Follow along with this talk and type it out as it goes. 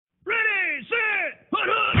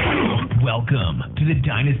Welcome to the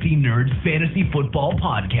Dynasty Nerds Fantasy Football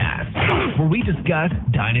Podcast, where we discuss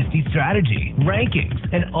Dynasty strategy, rankings,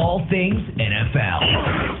 and all things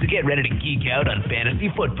NFL. So get ready to geek out on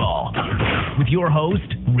fantasy football with your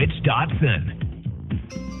host, Rich Dotson.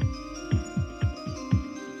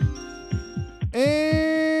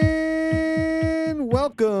 And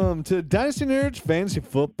welcome to Dynasty Nerds Fantasy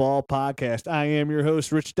Football Podcast. I am your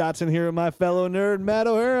host, Rich Dotson, here with my fellow nerd, Matt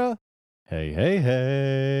O'Hara. Hey, hey,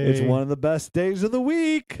 hey. It's one of the best days of the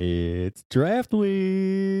week. It's draft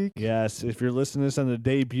week. Yes, if you're listening to this on the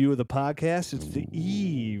debut of the podcast, it's the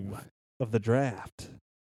eve of the draft.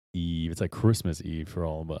 Eve. It's like Christmas Eve for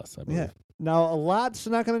all of us, I believe. Yeah. Now, a lot's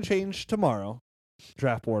not going to change tomorrow,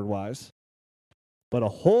 draft board-wise, but a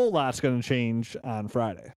whole lot's going to change on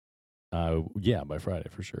Friday. Yeah, by Friday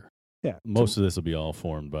for sure. Yeah. Most of this will be all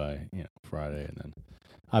formed by Friday, and then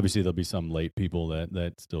obviously there'll be some late people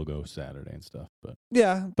that still go Saturday and stuff. But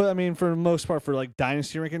yeah, but I mean, for the most part, for like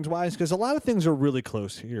dynasty rankings wise, because a lot of things are really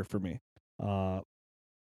close here for me.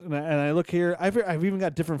 And I look here, I've even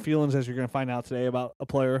got different feelings, as you're going to find out today, about a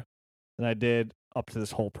player than I did up to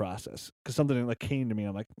this whole process. Because something like came to me,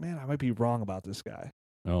 I'm like, man, I might be wrong about this guy.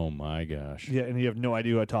 oh my gosh, Yeah, and you have no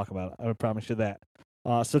idea who I talk about. I promise you that.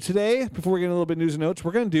 So today, before we get a little bit of news and notes,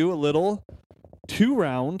 we're going to do a little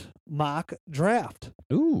 2-round mock draft.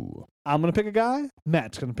 ooh, I'm going to pick a guy.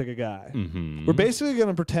 Matt's going to pick a guy. mm-hmm. We're basically going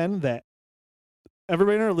to pretend that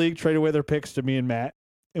everybody in our league traded away their picks to me and Matt,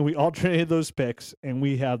 and we all traded those picks, and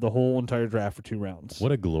we have the whole entire draft for 2 rounds.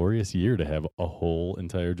 What a glorious year to have a whole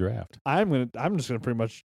entire draft. I'm just gonna pretty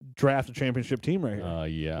much draft a championship team right here.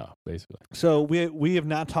 Yeah, basically. So we have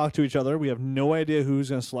not talked to each other. We have no idea who's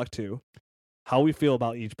going to select who, how we feel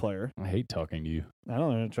about each player. I hate talking to you. I don't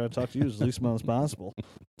know. I'm going to try to talk to you as least amount as possible.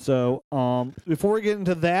 So before we get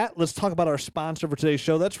into that, let's talk about our sponsor for today's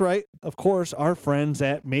show. That's right. Of course, our friends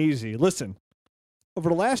at Maisie. Listen, over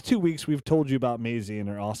the last 2 weeks, we've told you about Maisie and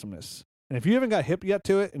their awesomeness. And if you haven't got hip yet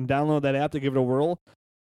to it and download that app to give it a whirl,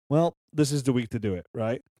 well, this is the week to do it,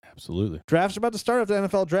 right? Absolutely. Draft's about to start after the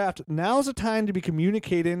NFL draft. Now's the time to be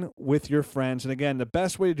communicating with your friends. And again, the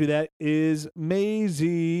best way to do that is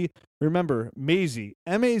Maisie. Remember, Maisie,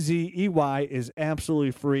 M-A-Z-E-Y, is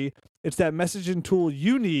absolutely free. It's that messaging tool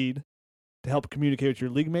you need to help communicate with your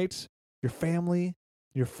league mates, your family,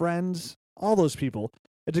 your friends, all those people.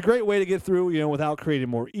 It's a great way to get through, without creating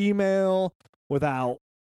more email, without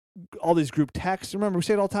all these group texts. Remember, we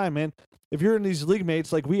say it all the time, man. If you're in these league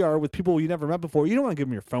mates like we are with people you never met before, you don't want to give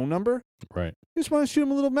them your phone number. Right. You just want to shoot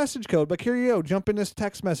them a little message code. Like, here you go. Jump in this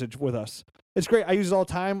text message with us. It's great. I use it all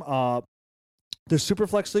the time. The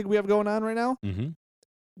Superflex League we have going on right now,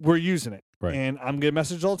 we're using it. Right. And I'm getting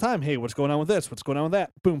messages all the time. Hey, what's going on with this? What's going on with that?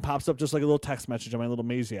 Boom, pops up just like a little text message on my little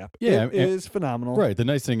Maisie app. Yeah, it is phenomenal. Right. The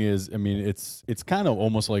nice thing is, I mean, it's kind of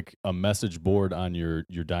almost like a message board on your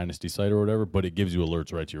Dynasty site or whatever, but it gives you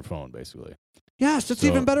alerts right to your phone, basically. Yes, that's an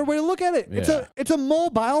even better way to look at it. Yeah. It's a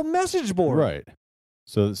mobile message board. Right.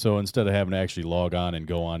 So instead of having to actually log on and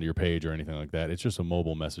go onto your page or anything like that, it's just a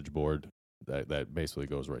mobile message board that basically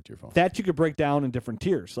goes right to your phone. That you could break down in different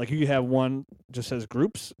tiers. Like, you could have one just says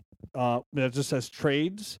groups, that just says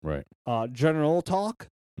trades, Right. General talk,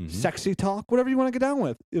 sexy talk, whatever you want to get down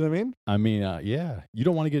with. You know what I mean? I mean, yeah, you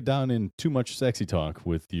don't want to get down in too much sexy talk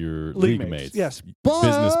with your league mates. Yes,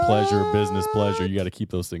 business pleasure. You got to keep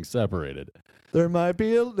those things separated. There might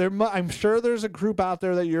be I'm sure there's a group out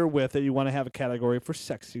there that you're with that you want to have a category for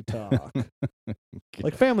sexy talk.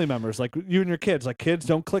 Like family members, like you and your kids. Like, kids,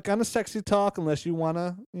 don't click on the sexy talk unless you want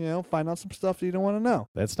to, find out some stuff that you don't want to know.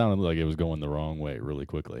 That sounded like it was going the wrong way really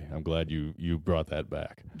quickly. I'm glad you brought that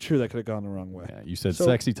back. True, that could have gone the wrong way. Yeah, you said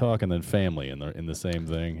sexy talk and then family in the same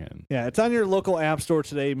thing. And yeah, it's on your local app store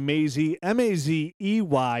today. Maisie,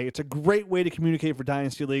 M-A-Z-E-Y. It's a great way to communicate for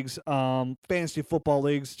dynasty leagues, fantasy football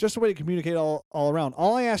leagues. Just a way to communicate all around.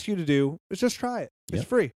 All I ask you to do is just try it. It's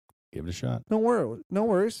free. Give it a shot. No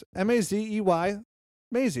worries. M-A-Z-E-Y.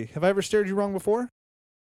 Maisie. Have I ever steered you wrong before?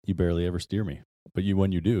 You barely ever steer me, but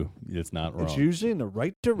when you do, it's not wrong. It's usually in the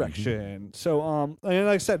right direction. So, and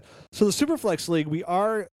like I said, the Superflex League, we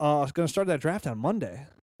are going to start that draft on Monday.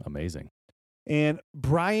 Amazing. And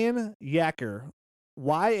Brian Yacker,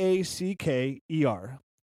 Y-A-C-K-E-R.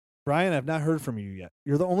 Brian, I've not heard from you yet.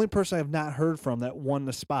 You're the only person I have not heard from that won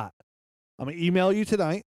the spot. I'm going to email you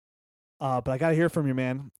tonight, but I got to hear from you,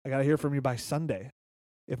 man. I got to hear from you by Sunday.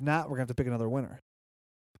 If not, we're going to have to pick another winner.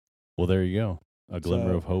 Well, there you go. A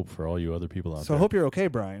glimmer of hope for all you other people out there. So I hope you're okay,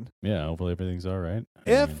 Brian. Yeah, hopefully everything's all right.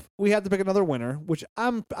 If we have to pick another winner, which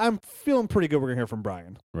I'm feeling pretty good we're going to hear from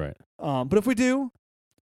Brian. Right. But if we do,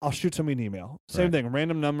 I'll shoot somebody an email. Same thing,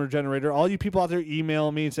 random number generator. All you people out there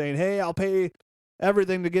email me saying, hey, I'll pay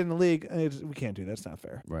everything to get in the league. We can't do that. That's not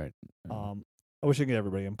fair. Right. I wish I could get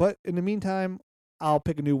everybody in. But in the meantime, I'll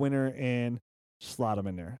pick a new winner and slot them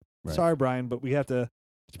in there. Right. Sorry, Brian, but we have to.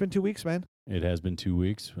 It's been 2 weeks, man. It has been 2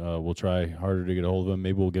 weeks. We'll try harder to get a hold of him.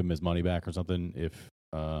 Maybe we'll give him his money back or something if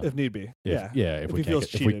need be. If he feels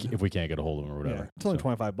cheated. if we can't get a hold of him or whatever. Yeah, it's only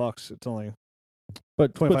 $25. It's only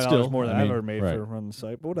 $25 still more than I've ever made right. for running the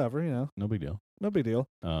site. But whatever, No big deal. No big deal.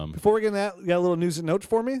 Before we get in that, you got a little news and notes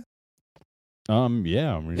for me?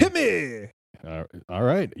 Yeah. Hit me! All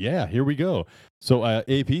right. Yeah, here we go. So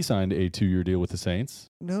AP signed a 2-year deal with the Saints.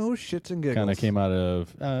 No shits and giggles. Kind of came out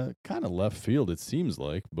of kind of left field, it seems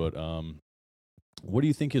like. But what do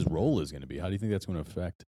you think his role is going to be? How do you think that's going to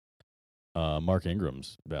affect Mark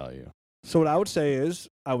Ingram's value? So what I would say is,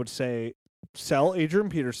 sell Adrian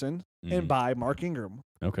Peterson and buy Mark Ingram.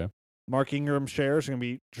 Okay. Mark Ingram's shares are going to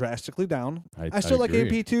be drastically down. I I still like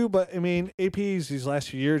agree. AP too, but I mean, AP's these last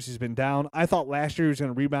few years, he's been down. I thought last year he was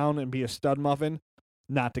going to rebound and be a stud muffin.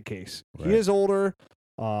 Not the case. Right. He is older.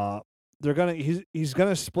 He's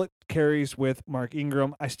gonna split carries with Mark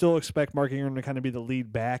Ingram. I still expect Mark Ingram to kind of be the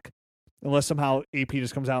lead back, unless somehow AP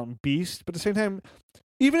just comes out and beast. But at the same time,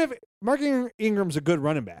 even if Mark Ingram's a good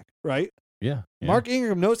running back, right? Yeah. Mark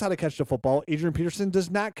Ingram knows how to catch the football. Adrian Peterson does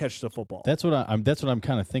not catch the football. That's what I'm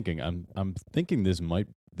kind of thinking. I'm thinking this might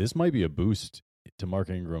be a boost to Mark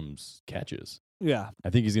Ingram's catches. Yeah. I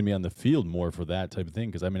think he's going to be on the field more for that type of thing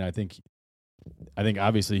because I mean I think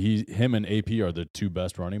obviously him and AP are the two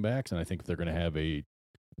best running backs, and I think if they're going to have a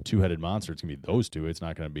two-headed monster, it's going to be those two. It's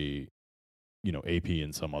not going to be AP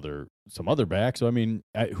and some other back. So I mean,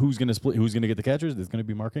 who's going to split? Who's going to get the catches? It's going to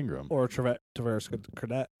be Mark Ingram or Tavares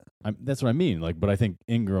Cadet. That's what I mean. But I think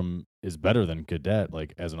Ingram is better than Cadet,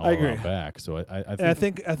 as an all-around back. So I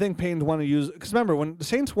think Payne's want to use, because remember when the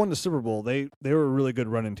Saints won the Super Bowl, they were a really good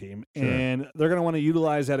running team, sure. And they're going to want to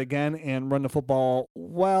utilize that again and run the football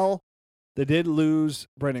well. They did lose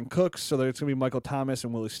Brandon Cooks, so there's going to be Michael Thomas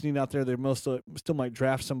and Willie Snead out there. They still might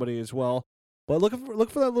draft somebody as well. But look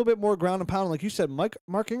for that little bit more ground and pound. Like you said, Mark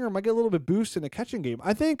Ingram might get a little bit boost in the catching game.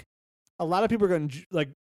 I think a lot of people are going to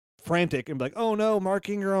frantic and be like, "Oh no, Mark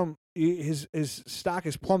Ingram, his stock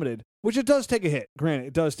is plummeted," which it does take a hit. Granted,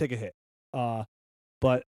 it does take a hit.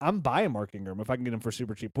 But I'm buying Mark Ingram if I can get him for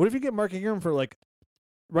super cheap. What if you get Mark Ingram for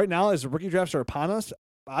right now as the rookie drafts are upon us?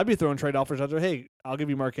 I'd be throwing trade offers out there. Hey, I'll give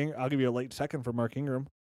you Mark Ingram. I'll give you a late second for Mark Ingram.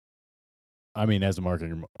 I mean, as a Mark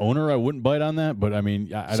Ingram owner, I wouldn't bite on that, but I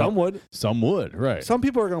mean, some would. Some would, right? Some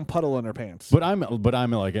people are going to puddle in their pants. But I'm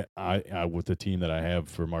I with the team that I have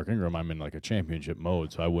for Mark Ingram, I'm in a championship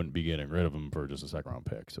mode, so I wouldn't be getting rid of him for just a second round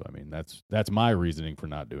pick. So I mean, that's my reasoning for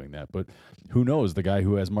not doing that. But who knows? The guy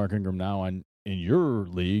who has Mark Ingram now in your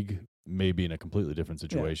league may be in a completely different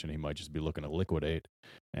situation. Yeah. He might just be looking to liquidate,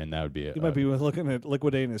 and that would be. He might be looking at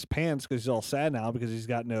liquidating his pants because he's all sad now because he's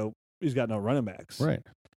got no running backs. Right.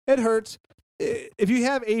 It hurts. If you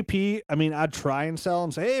have AP, I mean, I'd try and sell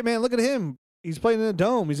him. Say, hey man, look at him. He's playing in a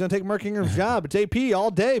dome. He's gonna take Mark Ingram's job. It's AP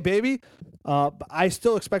all day, baby. But I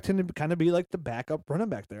still expect him to kind of be like the backup running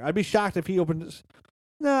back there. I'd be shocked if he opened his.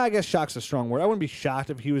 No, I guess shock's a strong word. I wouldn't be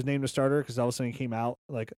shocked if he was named a starter because all of a sudden he came out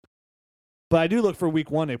But I do look for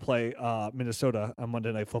week 1. They play Minnesota on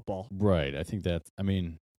Monday Night Football. Right. I think that's. I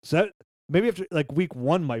mean, so that maybe after week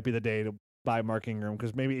 1 might be the day to buy Mark Ingram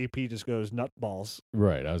because maybe AP just goes nutballs.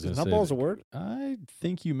 Right. I was going to say. Nutballs a word? I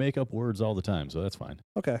think you make up words all the time, so that's fine.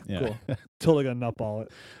 Okay. Yeah. Cool. Totally gonna nutball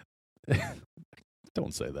it.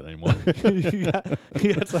 Don't say that anymore.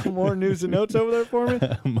 you got some more news and notes over there for me?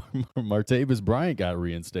 Martavis Bryant got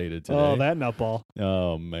reinstated today. Oh, that nutball.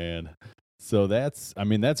 Oh man. So that's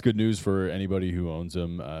good news for anybody who owns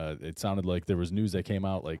him. It sounded like there was news that came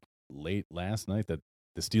out late last night that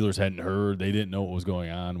the Steelers hadn't heard. They didn't know what was going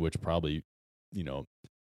on, which probably,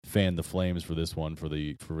 fanned the flames for this one for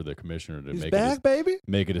the commissioner to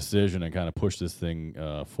make a decision and kind of push this thing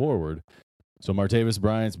forward. So Martavis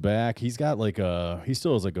Bryant's back. He's got he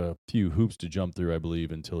still has a few hoops to jump through, I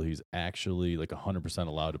believe, until he's actually 100%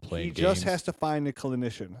 allowed to play. He just has to find a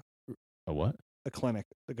clinician. A what? A clinic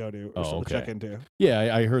to go to or something to check into.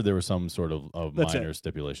 Yeah, I heard there was some sort of minor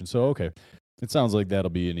stipulation. So, okay. It sounds like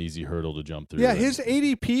that'll be an easy hurdle to jump through. Yeah, his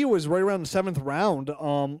ADP was right around the 7th round.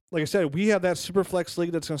 Like I said, we have that Superflex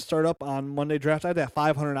League that's going to start up on Monday draft. I had that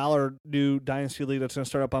 $500 new Dynasty League that's going to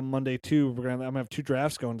start up on Monday, too. I'm going to have 2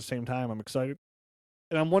 drafts going at the same time. I'm excited.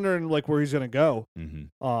 And I'm wondering, where he's going to go.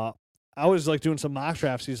 Mm-hmm. I was, doing some mock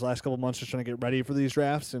drafts these last couple of months just trying to get ready for these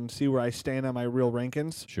drafts and see where I stand on my real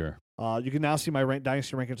rankings. Sure. You can now see my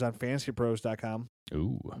Dynasty rankings on fantasypros.com.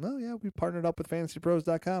 Ooh. Oh, yeah, we partnered up with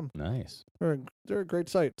fantasypros.com. Nice. They're a great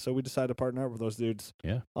site, so we decided to partner up with those dudes.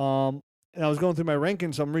 Yeah. And I was going through my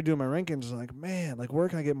rankings, so I'm redoing my rankings. And like, man, like where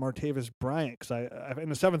can I get Martavis Bryant? Because I in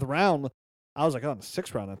the 7th round, I was like, oh, in the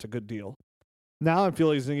 6th round, that's a good deal. Now I feel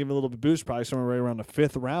like he's going to give me a little bit boost, probably somewhere right around the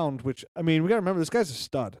 5th round, which, I mean, we got to remember, this guy's a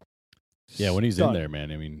stud. Yeah, when he's in there,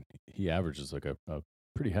 man, I mean, he averages like a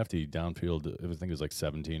pretty hefty downfield. I think it was like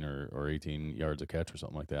 17 or 18 yards a catch or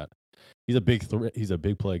something like that. He's a big he's a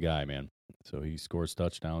big play guy, man. So he scores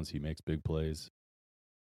touchdowns. He makes big plays.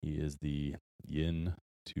 He is the yin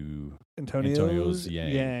to Antonio's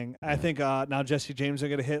yang. I think now Jesse James are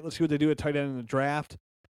going to hit. Let's see what they do at tight end in the draft.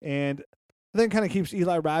 And I think it kind of keeps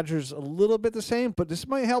Eli Rogers a little bit the same, but this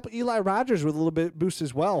might help Eli Rogers with a little bit boost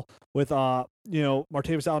as well. With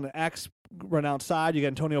Martavis out in the X, run outside. You got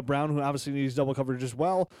Antonio Brown, who obviously needs double coverage as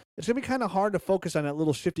well. It's going to be kind of hard to focus on that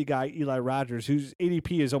little shifty guy, Eli Rogers, whose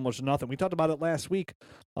ADP is almost nothing. We talked about it last week,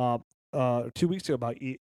 2 weeks ago, about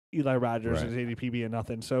Eli Rogers' his ADP being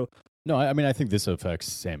nothing. So no, I mean, I think this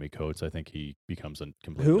affects Sammy Coates. I think he becomes a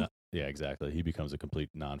complete. Who? Yeah, exactly. He becomes a complete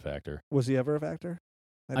non-factor. Was he ever a factor?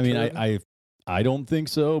 I mean, I don't think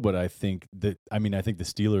so, but I think the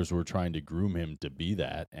Steelers were trying to groom him to be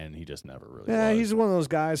that, and he just never really. Yeah, was. he's one of those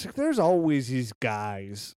guys. There's always these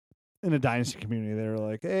guys in the dynasty community that are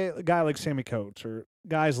like, hey, a guy like Sammy Coates or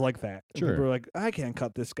guys like that. And sure. People are like, I can't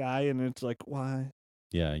cut this guy, and it's like, why?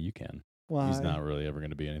 Yeah, you can. Why? He's not really ever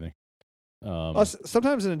going to be anything.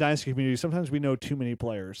 Sometimes in the dynasty community, sometimes we know too many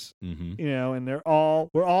players, mm-hmm. And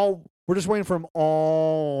we're just waiting for them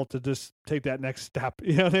all to just take that next step.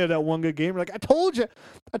 They had that one good game. We're like, I told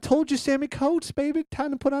you, Sammy Coates, baby,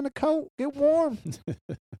 time to put on a coat, get warm.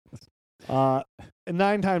 And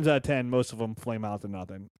 9 times out of 10, most of them flame out to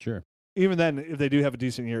nothing. Sure. Even then, if they do have a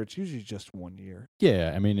decent year, it's usually just 1 year.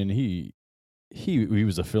 Yeah, I mean, and he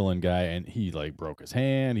was a fill-in guy, and he like broke his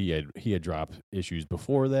hand. He had dropped issues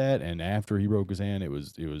before that, and after he broke his hand, it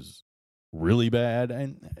was really bad.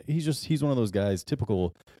 And he's one of those guys,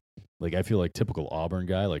 typical, like I feel like typical Auburn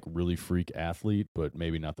guy, like really freak athlete, but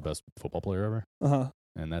maybe not the best football player ever.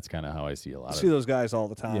 And that's kind of how I see a lot. I see those guys all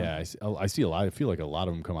the time. Yeah, I see a lot. I feel like a lot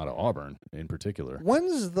of them come out of Auburn in particular.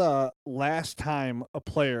 When's the last time a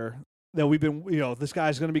player that we've been, this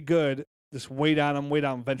guy's going to be good? Just wait on him.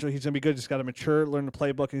 Eventually, he's going to be good. Just got to mature, learn the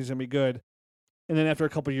playbook, and he's going to be good. And then after a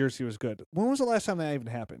couple of years, he was good. When was the last time that even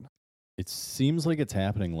happened? It seems like it's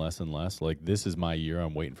happening less and less. Like, this is my year.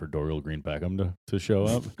 I'm waiting for Dorial Green-Beckham to show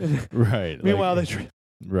up. Right. Meanwhile,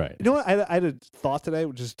 right. You know what? I had a thought today,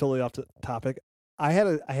 which is totally off the topic. I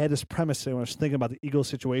had this premise when I was thinking about the Eagles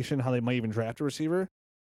situation, how they might even draft a receiver. I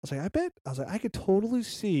was like, I could totally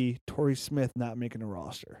see Torrey Smith not making a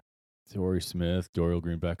roster. Torrey Smith, Dorial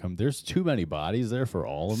Green-Beckham. There's too many bodies there for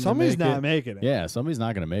all of them. Somebody's not making it. Yeah, somebody's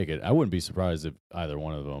not going to make it. I wouldn't be surprised if either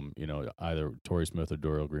one of them, either Torrey Smith or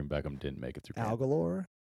Dorial Green-Beckham didn't make it through. Algalore,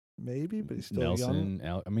 maybe, but he's still Nelson,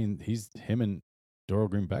 young. I mean, him and Dorial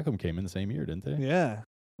Green-Beckham came in the same year, didn't they? Yeah,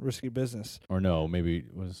 risky business. Or no, maybe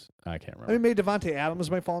it was, I can't remember. I mean, maybe Devontae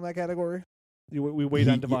Adams might fall in that category. We wait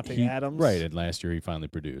on Devontae Adams. Right, and last year he finally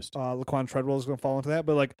produced. Laquan Treadwell is going to fall into that,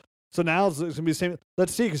 but so now it's going to be the same.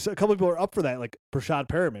 Let's see, because a couple people are up for that, like Brashad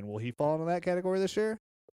Perriman. Will he fall into that category this year?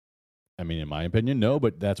 I mean, in my opinion, no,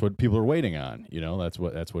 but that's what people are waiting on. That's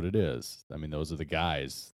what it is. I mean, those are the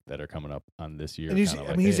guys that are coming up on this year. And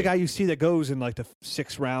he's the guy you see that goes in like the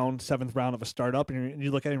 6th round, 7th round of a startup, and you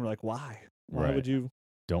look at him and you're like, why? Why would you?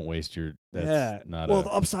 Don't waste your. The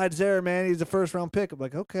upside's there, man. He's a 1st-round pick. I'm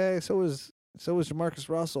like, okay, so is Jamarcus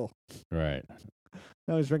Russell. Right.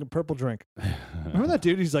 Now he's drinking purple drink. Remember that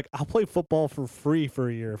dude? He's like, I'll play football for free for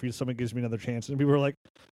a year if somebody gives me another chance. And people were like,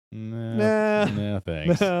 nah,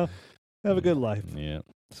 thanks. No, have a good life. Yeah.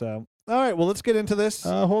 So, all right, well, let's get into this.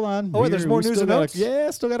 Hold on. Oh, wait, there's more news and notes?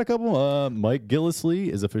 Still got a couple. Mike Gillislee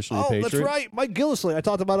is officially a Patriot. Oh, that's right. Mike Gillislee. I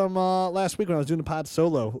talked about him last week when I was doing a pod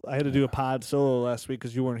solo. I had to do a pod solo last week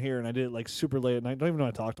because you weren't here, and I did it super late at night. Don't even know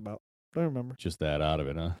what I talked about. Don't remember. Just that out of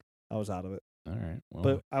it, huh? I was out of it. All right. Well.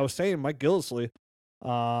 But I was saying Mike Gillislee,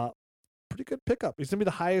 pretty good pickup. He's going to be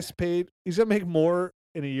the highest paid. He's going to make more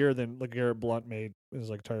in a year than LeGarrette Blount made in his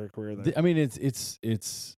entire career. I mean,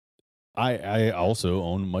 it's. I also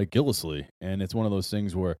own Mike Gillislee, and it's one of those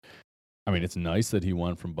things where, I mean, it's nice that he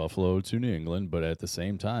went from Buffalo to New England, but at the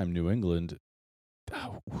same time, New England,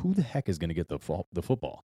 who the heck is going to get the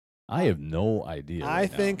football? I have no idea. I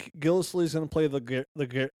think Gillislee's going to play the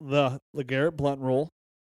LeGarrette Blount role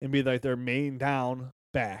and be like their main down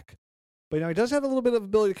back. But he does have a little bit of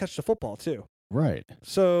ability to catch the football too. Right.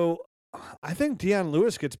 So I think Deion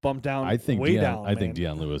Lewis gets bumped down. I think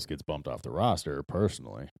Deion Lewis gets bumped off the roster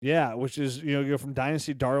personally. Yeah, which is you go from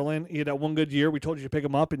Dynasty Darlin. He had that one good year. We told you to pick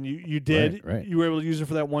him up, and you did. Right. You were able to use him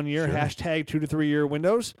for that 1 year. Sure. Hashtag 2 to 3 year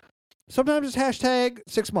windows. Sometimes it's hashtag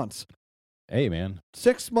 6 months. Hey, man.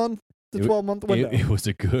 6 month to 12-month window. It was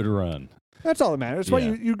a good run. That's all that matters. That's why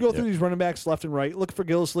Yeah. you go through these running backs left and right. Look for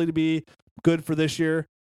Gillislee to be good for this year,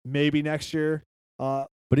 maybe next year. But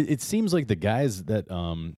it seems like the guys that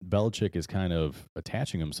Belichick is kind of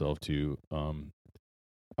attaching himself to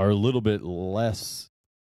are a little bit less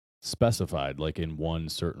specified, like in one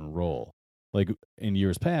certain role. Like in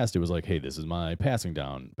years past, it was like, hey, this is my passing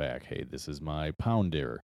down back. Hey, this is my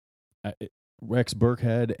pounder. Rex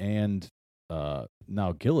Burkhead and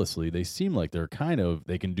now Gillislee, they seem like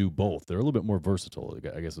they can do both. They're a little bit more versatile,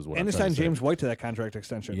 I guess is what I'm trying to say. And they signed James White to that contract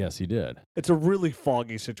extension. Yes, he did. It's a really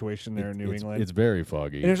foggy situation there in New England. It's very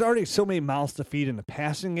foggy. And there's already so many mouths to feed in the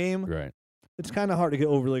passing game. Right. It's kind of hard to get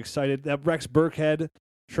overly excited. That Rex Burkhead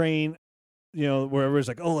train, where everybody's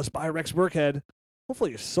like, oh, let's buy Rex Burkhead.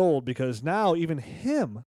 Hopefully it's sold, because now even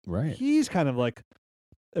him, right, he's kind of like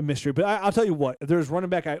a mystery. But I'll tell you what, if there's one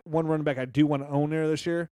running back I do want to own there this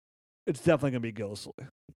year, it's definitely going to be Gillislee.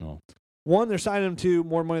 Oh. One, they're signing him to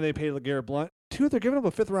more money they paid LeGarrette Blount. Two, they're giving him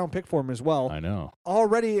a 5th-round pick for him as well. I know.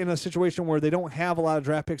 Already in a situation where they don't have a lot of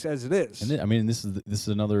draft picks as it is. And this is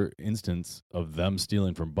another instance of them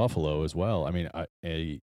stealing from Buffalo as well. I mean,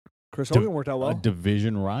 Chris Hogan worked out well. A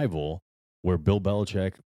division rival where Bill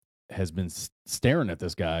Belichick has been staring at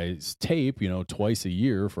this guy's tape, twice a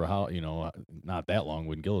year for not that long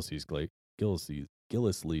when Gillislee's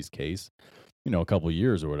case, a couple of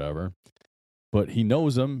years or whatever. But he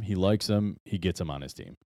knows him, he likes him, he gets him on his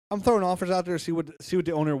team. I'm throwing offers out there to see what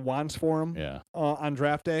the owner wants for him. Yeah. On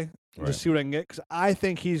draft day, just see what I can get, because I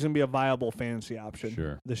think he's going to be a viable fantasy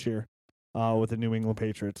option this year with the New England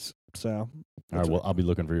Patriots. So, all right. Well, I'll be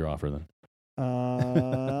looking for your offer then.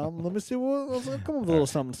 Let me see. Come up with a little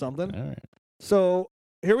something. All right. So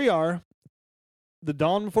here we are, the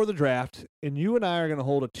dawn before the draft, and you and I are going to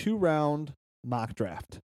hold a 2-round mock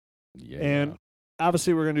draft. Yeah. And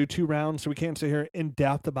obviously, we're going to do 2 rounds, so we can't sit here in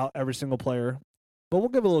depth about every single player. But we'll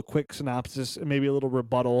give a little quick synopsis and maybe a little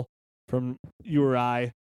rebuttal from you or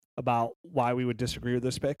I about why we would disagree with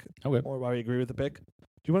this pick, or why we agree with the pick.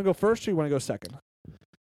 Do you want to go first, or you want to go second?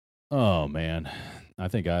 Oh man, I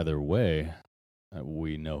think either way,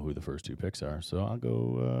 we know who the first 2 picks are. So I'll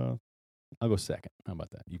go second. How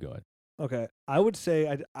about that? You go ahead. Okay, I would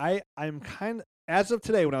say I'm kind of, as of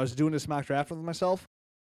today when I was doing this mock draft with myself,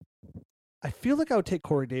 I feel like I would take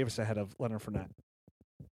Corey Davis ahead of Leonard Fournette,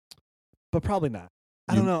 but probably not.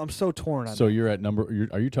 I don't know. I'm so torn on. So you're at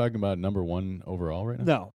are you talking about number 1 overall right now?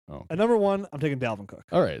 No. Oh, okay. At number 1, I'm taking Dalvin Cook.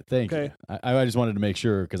 All right, thank you. I just wanted to make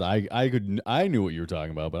sure, because I knew what you were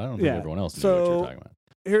talking about, but I don't think everyone else knew what you were talking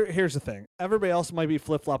about. Here's the thing. Everybody else might be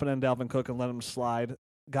flip-flopping on Dalvin Cook and let him slide.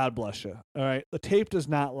 God bless you. All right? The tape does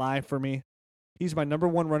not lie for me. He's my number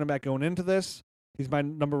 1 running back going into this. He's my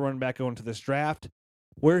number 1 running back going into this draft.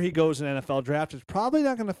 Where he goes in NFL draft is probably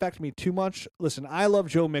not going to affect me too much. Listen, I love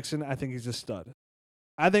Joe Mixon. I think he's a stud.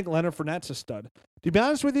 I think Leonard Fournette's a stud. To be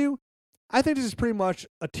honest with you, I think this is pretty much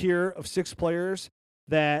a tier of 6 players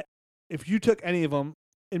that if you took any of them,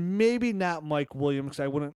 and maybe not Mike Williams, because I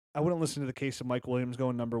wouldn't listen to the case of Mike Williams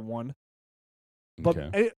going number 1. But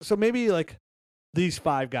so maybe like these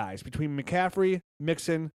 5 guys between McCaffrey,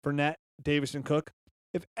 Mixon, Fournette, Davis, and Cook.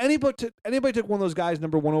 If anybody took one of those guys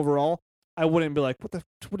number 1 overall, I wouldn't be like, what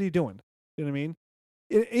are you doing? You know what I mean?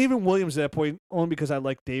 Even Williams at that point, only because I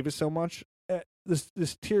like Davis so much.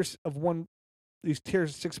 This tier of 1, these tier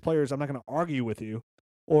 6 players, I'm not going to argue with you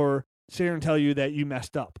or sit here and tell you that you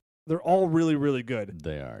messed up. They're all really, really good.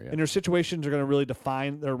 They are, yeah. And their situations are going to really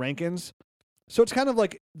define their rankings. So it's kind of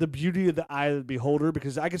like the beauty of the eye of the beholder,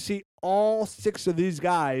 because I can see all 6 of these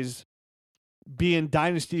guys being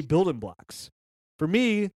dynasty building blocks. For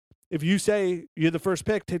me, if you say you're the first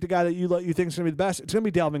pick, take the guy that you think is going to be the best, it's going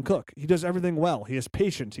to be Dalvin Cook. He does everything well. He has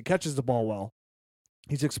patience. He catches the ball well.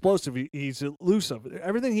 He's explosive. He's elusive.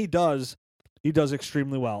 Everything he does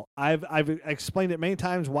extremely well. I've explained it many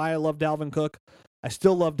times why I love Dalvin Cook. I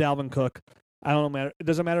still love Dalvin Cook. I don't know. It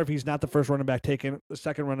doesn't matter if he's not the first running back taken, the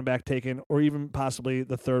second running back taken, or even possibly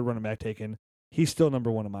the third running back taken. He's still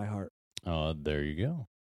number 1 in my heart. There you go.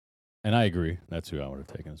 And I agree. That's who I would have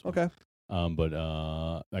taken as well. Okay. But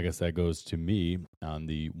I guess that goes to me on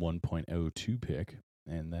the 1.02 pick,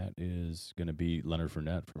 and that is going to be Leonard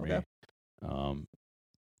Fournette for me.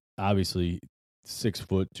 Obviously, 6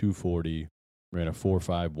 foot, 240, ran a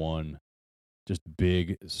 4.51, just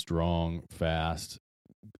big, strong, fast,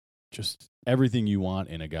 just everything you want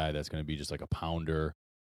in a guy that's going to be just like a pounder.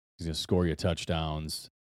 He's going to score you touchdowns.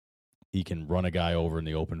 He can run a guy over in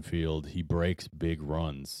the open field. He breaks big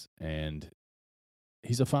runs, and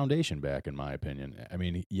he's a foundation back, in my opinion. I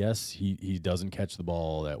mean, yes, he doesn't catch the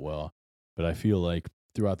ball that well, but I feel like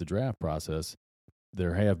throughout the draft process,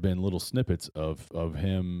 there have been little snippets of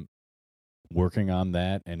him working on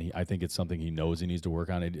that, and I think it's something he knows he needs to work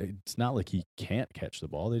on. It's not like he can't catch the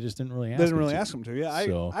ball; they just didn't really ask him to. Yeah,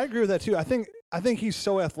 So, I agree with that too. I think he's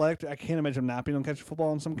so athletic. I can't imagine him not being able to catch a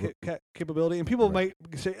football in some capability. And people might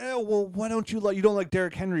say, "Oh, well, why don't you don't like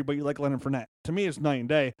Derrick Henry, but you like Leonard Fournette?" To me, it's night and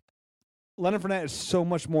day. Leonard Fournette is so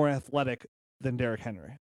much more athletic than Derrick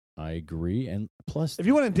Henry. I agree, and plus, if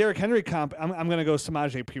you want a Derrick Henry comp, I'm going to go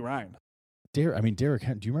Samaje Perine. Derrick.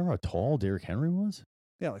 Do you remember how tall Derrick Henry was?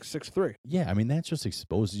 Yeah, like 6'3". Yeah, I mean, that just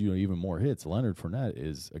exposes you to even more hits. Leonard Fournette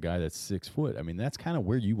is a guy that's 6 foot. I mean, that's kind of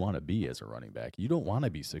where you want to be as a running back. You don't want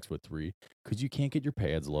to be 6'3" because you can't get your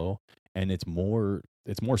pads low, and it's more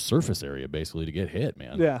surface area basically to get hit,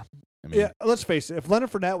 man. Yeah. I mean, yeah, let's face it. If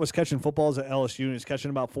Leonard Fournette was catching footballs at LSU and he's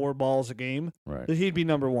catching about 4 balls a game, right, he'd be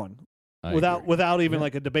number one. I Without agree. even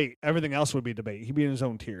like a debate. Everything else would be debate. He'd be in his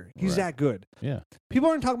own tier. He's that good. Yeah. People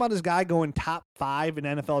aren't talking about this guy going top 5 in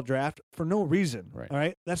NFL draft for no reason. Right. All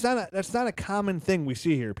right. That's not a common thing we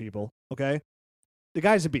see here, people. Okay. The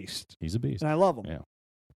guy's a beast. He's a beast. And I love him. Yeah.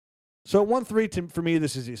 So at 1-3, for me,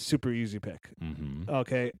 this is a super easy pick. Mm-hmm.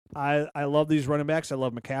 Okay. I love these running backs. I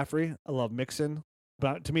love McCaffrey. I love Mixon.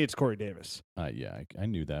 But to me, it's Corey Davis. Yeah, I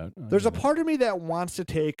knew that. There's a part of me that wants to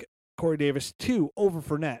take Corey Davis too over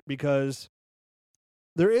Fournette because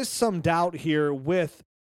there is some doubt here with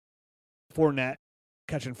Fournette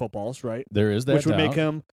catching footballs, right? There is that which would doubt. make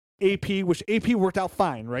him AP, which AP worked out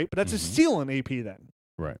fine, right? But that's a steal in AP then.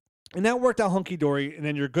 Right. And that worked out hunky-dory, and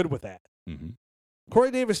then you're good with that. Mm-hmm. Corey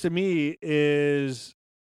Davis, to me,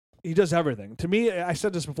 he does everything. To me, I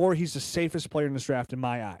said this before, he's the safest player in this draft in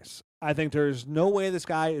my eyes. I think there's no way this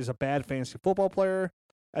guy is a bad fantasy football player.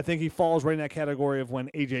 I think he falls right in that category of when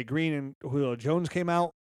A.J. Green and Julio Jones came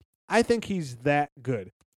out. I think he's that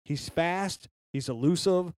good. He's fast. He's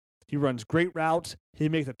elusive. He runs great routes. He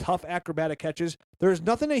makes the tough acrobatic catches. There's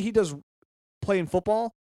nothing that he does playing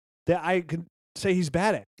football that I could say he's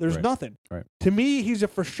bad at. There's nothing. Right. To me, he's a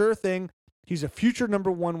for sure thing. He's a future number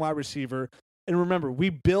 1 wide receiver. And remember, we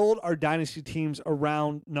build our dynasty teams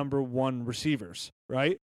around number 1 receivers,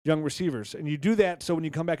 right? Young receivers. And you do that so when you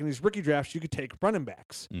come back in these rookie drafts, you could take running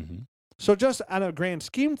backs. Mm-hmm. So just on a grand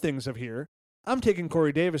scheme things of here, I'm taking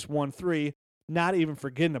Corey Davis 1-3, not even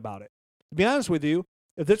forgetting about it. To be honest with you,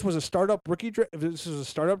 if this was a startup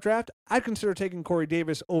draft, I'd consider taking Corey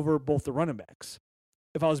Davis over both the running backs.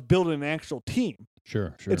 If I was building an actual team.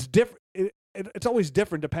 Sure. It's different. It's always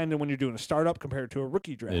different depending when you're doing a startup compared to a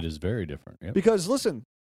rookie draft. It is very different. Yep. Because listen,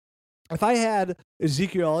 if I had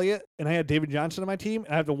Ezekiel Elliott and I had David Johnson on my team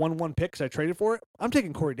and I have the 1-1 pick because I traded for it, I'm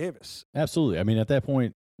taking Corey Davis. Absolutely. I mean, at that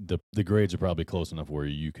point, the grades are probably close enough where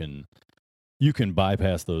you can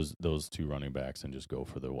bypass those 2 running backs and just go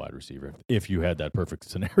for the wide receiver if you had that perfect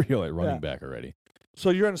scenario at running back already. So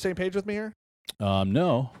you're on the same page with me here?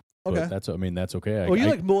 No. Okay. That's okay. Well, you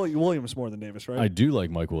like Williams more than Davis, right? I do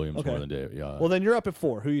like Mike Williams more than Davis. Yeah. Well, then you're up at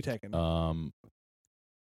 4. Who are you taking?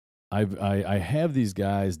 I have these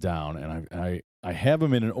guys down, and I have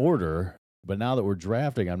them in an order. But now that we're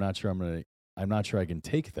drafting, I'm not sure I can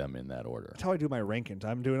take them in that order. That's how I do my rankings.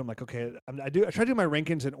 I'm like, okay, I try to do my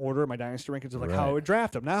rankings in order, my dynasty rankings of like how I would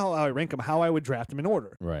draft them. Now how I rank them, how I would draft them in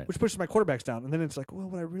order. Right. Which pushes my quarterbacks down. And then it's like, well,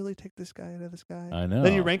 would I really take this guy out of this guy? I know.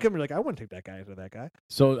 Then you rank them, you're like, I wouldn't take that guy out of that guy.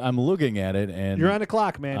 So I'm looking at it, and you're on the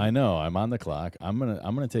clock, man. I know. I'm on the clock. I'm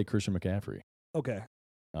gonna take Christian McCaffrey. Okay.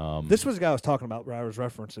 This was the guy I was talking about where I was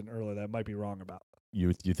referencing earlier that I might be wrong about.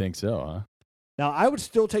 You think so, huh? Now, I would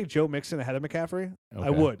still take Joe Mixon ahead of McCaffrey. Okay. I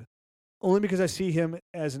would. Only because I see him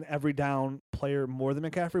as an every down player more than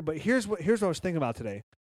McCaffrey. But here's what I was thinking about today.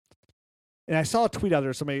 And I saw a tweet out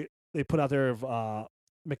there. They put out there of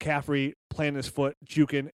McCaffrey planting his foot,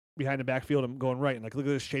 juking behind the backfield and going right. And like, look at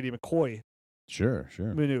this Shady McCoy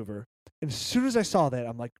maneuver. And as soon as I saw that,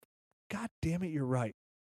 I'm like, God damn it, you're right.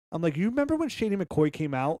 I'm like, you remember when Shady McCoy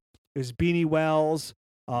came out? It was Beanie Wells,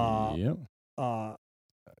 Noshawn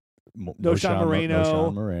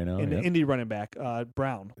Moreno, and the Indy running back,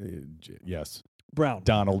 Brown. Yes. Brown.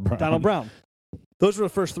 Donald Brown. Those were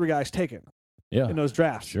the first 3 guys taken in those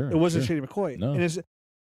drafts. Sure. It wasn't Shady McCoy. No.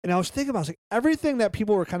 And I was thinking about, I was like, everything that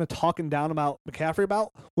people were kind of talking down about McCaffrey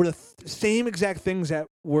about were the same exact things that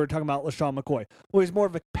we're talking about LaShawn McCoy. Well, he's more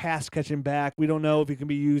of a pass-catching back. We don't know if he can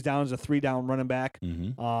be used down as a 3-down running back.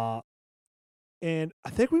 Mm-hmm. And I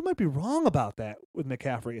think we might be wrong about that with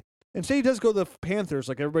McCaffrey. And say he does go to the Panthers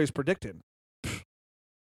like everybody's predicting.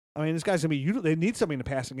 I mean, this guy's going to be – they need something in the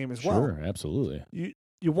passing game as well. Sure, absolutely.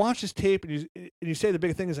 You watch his tape and you say the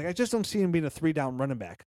big thing is like, I just don't see him being a 3-down running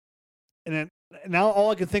back. And then now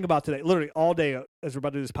all I can think about today, literally all day as we're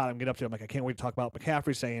about to do this pod, I'm getting up to it. I'm like, I can't wait to talk about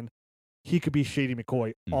McCaffrey saying he could be Shady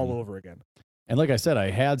McCoy all over again. And like I said,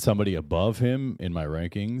 I had somebody above him in my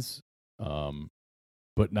rankings,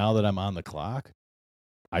 but now that I'm on the clock,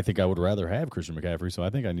 I think I would rather have Christian McCaffrey, so I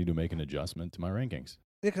think I need to make an adjustment to my rankings.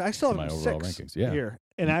 Yeah, 'cause I still have my him overall 6 rankings. Yeah. here,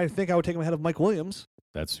 and I think I would take him ahead of Mike Williams.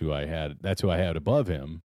 That's who I had. That's who I had above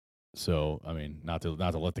him. So I mean, not to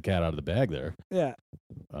let the cat out of the bag there. Yeah,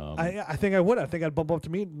 I think I would. I think I'd bump up to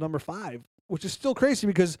me number 5, which is still crazy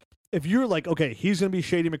because if you're like, okay, he's going to be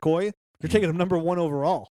Shady McCoy, you're taking him number 1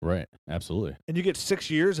 overall. Right. Absolutely. And you get 6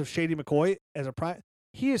 years of Shady McCoy as a prime.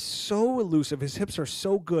 He is so elusive. His hips are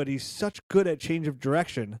so good. He's such good at change of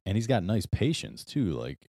direction. And he's got nice patience too.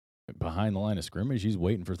 Like behind the line of scrimmage, he's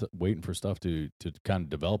waiting for stuff to kind of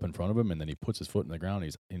develop in front of him, and then he puts his foot in the ground.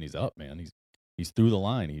 He's up, man. He's through the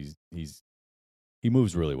line. He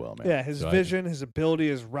moves really well, man. Yeah, his vision, his ability,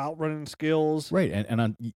 his route running skills. Right,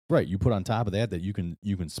 and you put on top of that you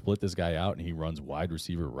can split this guy out and he runs wide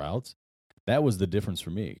receiver routes. That was the difference for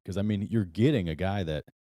me, because I mean, you're getting a guy that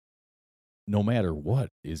no matter what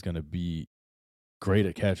is going to be great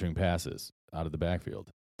at catching passes out of the backfield.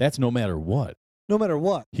 That's no matter what. No matter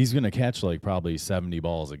what, he's going to catch like probably 70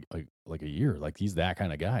 balls like a year. Like he's that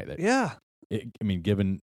kind of guy.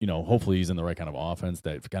 Given hopefully he's in the right kind of offense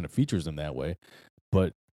that kind of features him that way.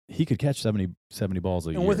 But he could catch 70 balls a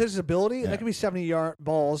year. And with his ability, that could be 70-yard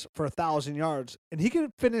balls for 1,000 yards, and he could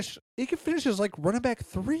finish as like running back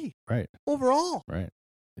 3. Right. Overall. Right.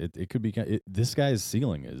 It could be. This guy's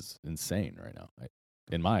ceiling is insane right now,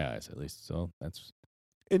 in my eyes at least. So that's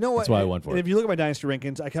why I went for it. And if you look at my dynasty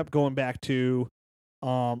rankings, I kept going back to,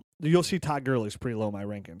 you'll see Todd Gurley's pretty low in my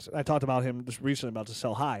rankings. I talked about him just recently about to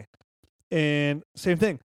sell high, and same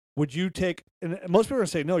thing. Would you take? And most people are gonna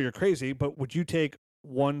say no, you're crazy. But would you take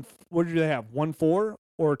one? What did they have? 1-4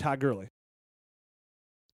 or Todd Gurley?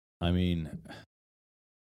 I mean,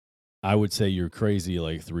 I would say you're crazy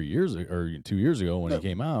like 3 years or 2 years ago when he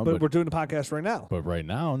came out. But we're doing the podcast right now. But right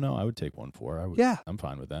now, no, I would take 1-4. Yeah, I'm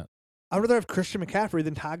fine with that. I'd rather have Christian McCaffrey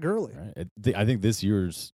than Todd Gurley. Right. I think this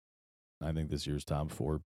year's top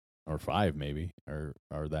 4 or 5 maybe are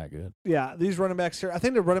that good. Yeah, these running backs here. I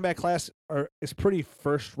think the running back class is pretty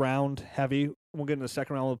first round heavy. We'll get into the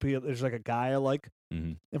second round. There's like a guy I like,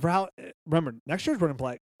 and for remember next year's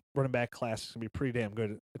running back class is gonna be pretty damn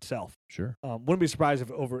good itself. Sure. Wouldn't be surprised if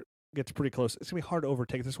it gets pretty close. It's gonna be hard to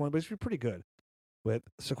overtake this one, but it's gonna be pretty good with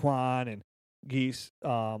Saquon and Geese.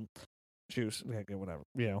 Juice, yeah, whatever,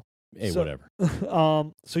 Hey, whatever.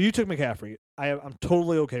 So you took McCaffrey. I'm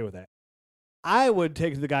totally okay with that. I would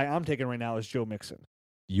take the guy I'm taking right now is Joe Mixon.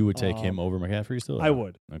 You would take him over McCaffrey still? I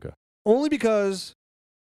would. Okay. Only because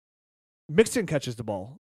Mixon catches the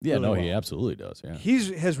ball. Yeah, really well. He absolutely does. Yeah.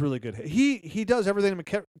 He has really good hit. He does everything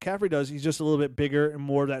McCaffrey does. He's just a little bit bigger and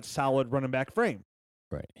more of that solid running back frame.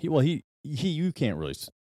 Right. You can't really.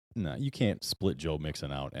 No, you can't split Joe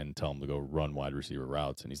Mixon out and tell him to go run wide receiver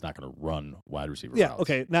routes, and he's not going to run wide receiver routes. Yeah,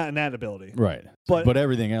 okay, not in that ability. Right. But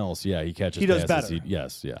everything else, yeah, he catches. He does passes. better.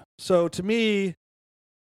 Yes, yeah. So to me,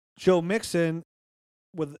 Joe Mixon,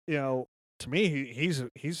 to me,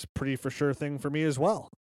 he's pretty for sure thing for me as well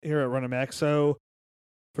here at running back. So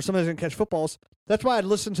for somebody that doesn't catch footballs, that's why I'd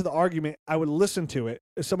listen to the argument. I would listen to it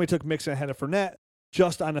if somebody took Mixon ahead of Fournette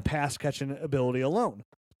just on the pass catching ability alone.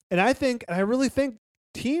 And I really think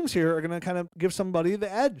teams here are going to kind of give somebody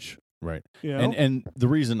the edge. Right. And the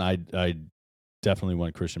reason I definitely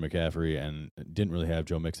went Christian McCaffrey and didn't really have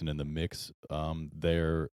Joe Mixon in the mix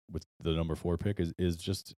there with the number 4 pick is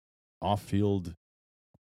just off-field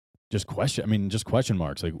just question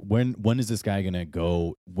marks. Like when is this guy going to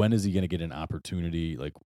go? When is he going to get an opportunity?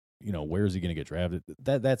 Like, where is he going to get drafted?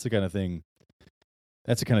 That's the kind of thing.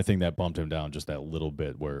 That's the kind of thing that bumped him down just that little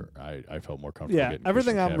bit where I felt more comfortable. Yeah,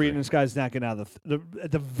 everything I'm reading, this guy's not getting out of at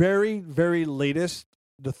the very, very latest,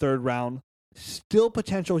 the 3rd round. Still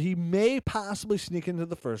potential. He may possibly sneak into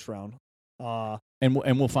the 1st round.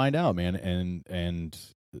 And we'll find out, man. And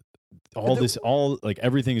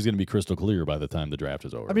everything is going to be crystal clear by the time the draft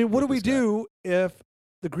is over. I mean, what do we do if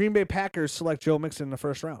the Green Bay Packers select Joe Mixon in the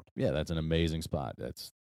 1st round? Yeah, that's an amazing spot.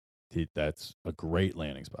 That's a great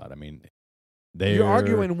landing spot. I mean. You're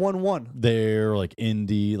arguing 1-1. They're like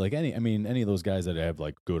Indy, like any of those guys that have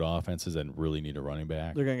like good offenses and really need a running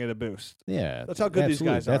back. They're gonna get a boost. Yeah, that's how good these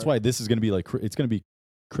guys are. That's why this is gonna be it's gonna be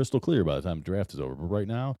crystal clear by the time the draft is over. But right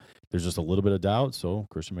now, there's just a little bit of doubt. So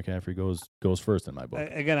Christian McCaffrey goes first in my book.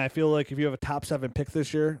 Again, I feel like if you have a top 7 pick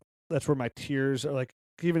this year, that's where my tiers are. Like,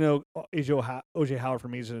 even though OJ Howard for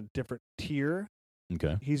me is in a different tier.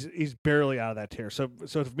 Okay. He's barely out of that tier. So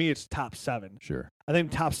for me, it's top 7. Sure. I think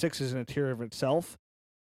top 6 is in a tier of itself,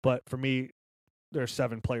 but for me, there are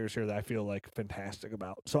 7 players here that I feel like fantastic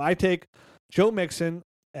about. So I take Joe Mixon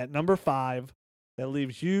at number 5. That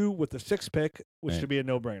leaves you with the 6th pick, which should be a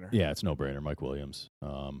no-brainer. Yeah, it's no-brainer. Mike Williams.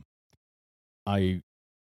 I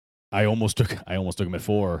almost took him at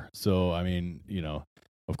 4. So I mean,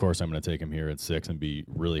 of course I'm going to take him here at 6 and be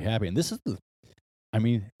really happy. And this is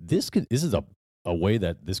a way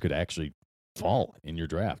that this could actually fall in your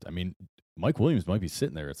draft. I mean, Mike Williams might be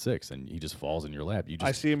sitting there at 6 and he just falls in your lap.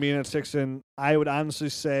 I see him being at 6, and I would honestly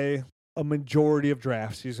say a majority of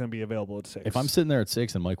drafts he's going to be available at 6. If I'm sitting there at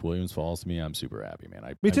 6 and Mike Williams falls to me, I'm super happy, man.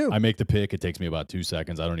 Me too. I make the pick. It takes me about 2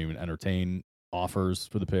 seconds. I don't even entertain offers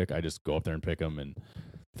for the pick. I just go up there and pick them. And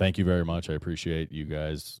thank you very much. I appreciate you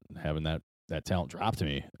guys having that talent drop to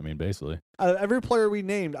me. I mean, basically. Every player we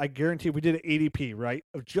named, I guarantee if we did an ADP, right,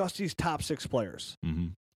 of just these top 6 players,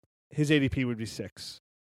 his ADP would be 6.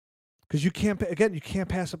 Because you can't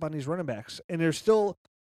pass up on these running backs. And there's still,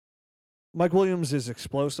 Mike Williams is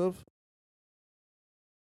explosive.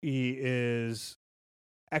 He is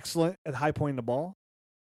excellent at high pointing the ball.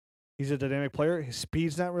 He's a dynamic player. His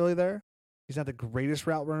speed's not really there. He's not the greatest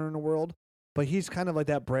route runner in the world, but he's kind of like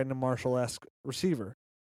that Brandon Marshall-esque receiver,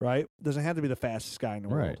 right? Doesn't have to be the fastest guy in the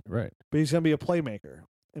world. Right. But he's going to be a playmaker,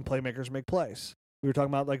 and playmakers make plays. We were talking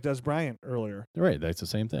about like Des Bryant earlier. Right, that's the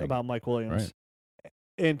same thing. About Mike Williams. Right.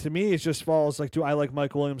 And to me, it just falls like, do I like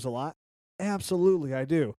Mike Williams a lot? Absolutely, I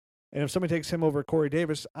do. And if somebody takes him over Corey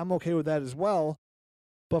Davis, I'm okay with that as well.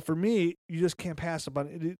 But for me, you just can't pass up on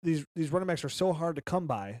it. These running backs are so hard to come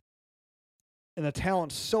by, and the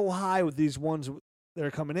talent's so high with these ones that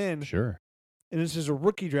are coming in. Sure. And this is a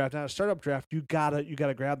rookie draft, not a startup draft. You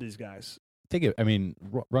gotta grab these guys.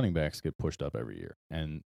 Running backs get pushed up every year,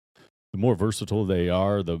 and the more versatile they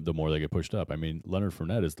are, the more they get pushed up. I mean, Leonard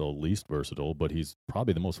Fournette is the least versatile, but he's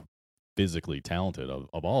probably the most physically talented of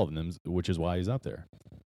all of them, which is why he's up there.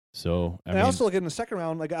 So I also look in the second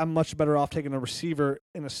round, like I'm much better off taking a receiver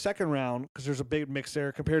in the second round because there's a big mix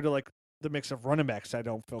there compared to like the mix of running backs I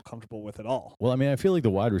don't feel comfortable with at all. Well, I mean, I feel like the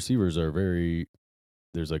wide receivers are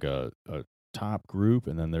there's like a top group,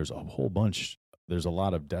 and then there's a whole bunch. There's a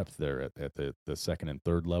lot of depth there at the second and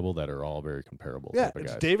third level that are all very comparable. Yeah, type of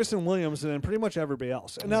it's guys. Davis and Williams, and then pretty much everybody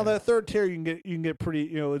else. And now that third tier, you can get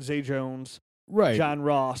pretty, Zay Jones, right, John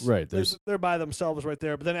Ross, right. They're by themselves right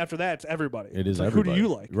there. But then after that, it's everybody. It is like, everybody. Who do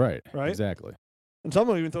you like? Right, exactly. And some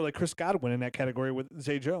will even throw like Chris Godwin in that category with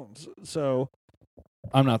Zay Jones. So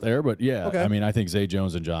I'm not there, but yeah, okay. I mean, I think Zay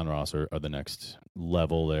Jones and John Ross are the next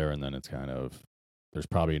level there, and then it's kind of there's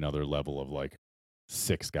probably another level of like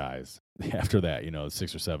 6 guys after that,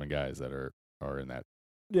 6 or 7 guys that are in that,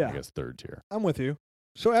 I guess, third tier. I'm with you.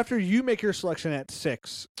 So after you make your selection at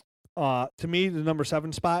 6, to me, the number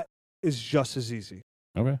 7 spot is just as easy.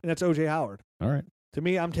 Okay. And that's O.J. Howard. All right. To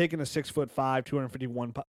me, I'm taking a 6'5",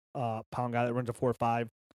 251 pound guy that runs a 4.5.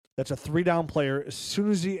 That's a 3-down player as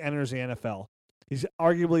soon as he enters the NFL. He's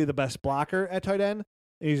arguably the best blocker at tight end.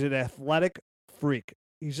 He's an athletic freak.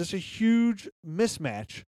 He's just a huge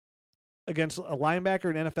mismatch against a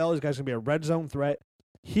linebacker in NFL. This guy's going to be a red zone threat.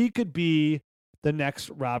 He could be the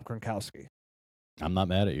next Rob Gronkowski. I'm not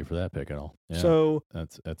mad at you for that pick at all. Yeah, so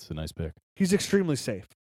that's a nice pick. He's extremely safe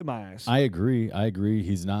in my eyes. I agree.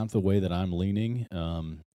 He's not the way that I'm leaning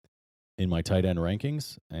in my tight end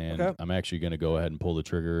rankings, and okay. I'm actually going to go ahead and pull the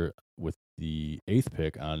trigger with the 8th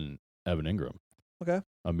pick on Evan Ingram. Okay.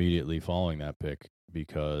 Immediately following that pick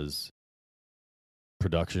because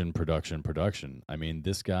production. I mean,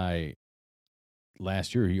 this guy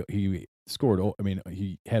last year he scored. I mean,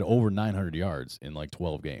 he had over 900 yards in like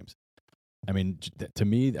 12 games. I mean, to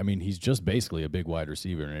me, he's just basically a big wide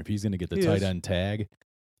receiver, and if he's going to get the tight end tag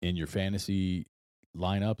in your fantasy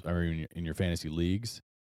lineup or in your fantasy leagues,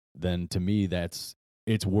 then to me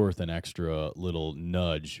it's worth an extra little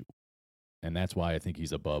nudge, and that's why I think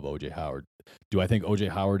he's above O.J. Howard. Do I think O.J.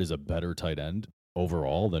 Howard is a better tight end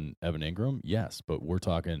overall than Evan Ingram? Yes, but we're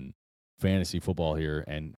talking fantasy football here,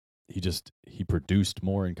 and he produced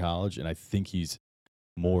more in college, and I think he's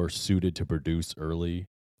more suited to produce early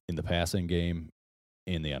in the passing game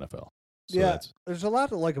in the NFL. So there's a lot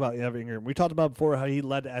to like about Evan Ingram. We talked about before how he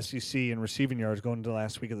led the SEC in receiving yards going into the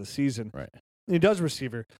last week of the season. Right. And he does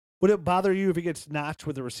receiver. Would it bother you if he gets notched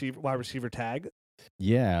with a wide receiver tag?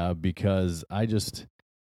 Yeah, because I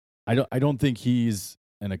don't think he's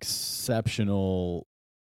an exceptional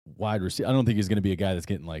wide receiver. I don't think he's going to be a guy that's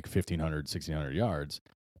getting like 1,500, 1,600 yards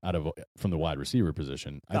from the wide receiver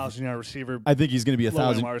position. 1,000-yard receiver. I think he's going to be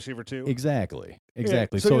 1,000 wide receiver too. Exactly. Yeah.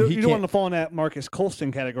 So you don't want to fall in that Marcus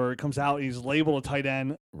Colston category. Comes out, he's labeled a tight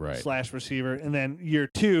end / receiver, and then year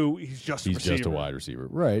 2, he's just a receiver. Just a wide receiver,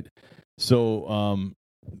 right? So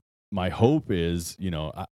my hope is,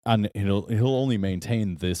 he'll only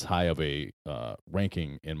maintain this high of a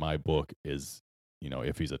ranking in my book is,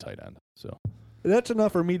 if he's a tight end. So That's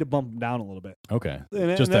enough for me to bump him down a little bit. Okay.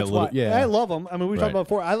 And Just that that's little, why. yeah. And I love him. I mean, we talked Right. about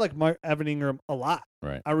before. I like Evan Ingram a lot.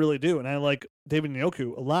 Right. I really do. And I like David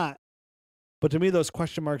Njoku a lot. But to me, those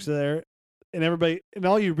question marks are there. And everybody, and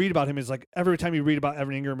all you read about him is like, every time you read about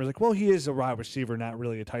Evan Ingram, it's like, well, he is a wide receiver, not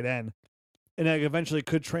really a tight end. And that eventually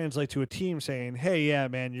could translate to a team saying, hey, yeah,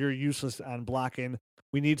 man, you're useless on blocking.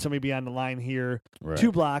 We need somebody beyond the line here Right.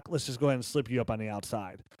 to block. Let's just go ahead and slip you up on the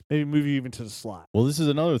outside. Maybe move you even to the slot. Well, this is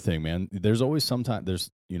another thing, man. There's always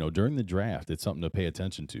during the draft, it's something to pay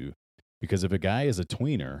attention to, because if a guy is a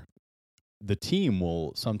tweener, the team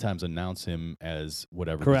will sometimes announce him as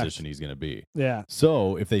whatever Correct. position he's going to be. Yeah.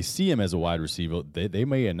 So if they see him as a wide receiver, they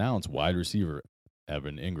may announce wide receiver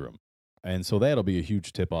Evan Ingram. And so that'll be a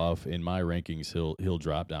huge tip off. In my rankings, he'll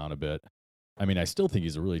drop down a bit. I mean, I still think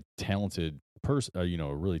he's a really talented person,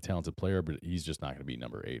 a really talented player, but he's just not going to be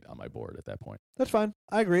number 8 on my board at that point. That's fine.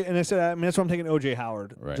 I agree. And that's why I'm taking O.J.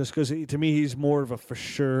 Howard. Right. Just because, to me, he's more of a for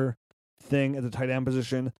sure thing at the tight end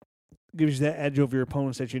position. Gives you that edge over your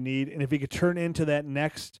opponents that you need. And if he could turn into that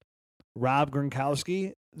next Rob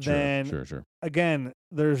Gronkowski, then, Sure. again,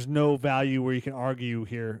 there's no value where you can argue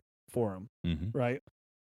here for him, Mm-hmm. right?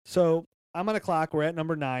 So I'm on a clock. We're at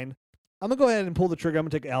number 9. I'm going to go ahead and pull the trigger. I'm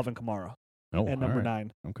going to take Alvin Kamara at number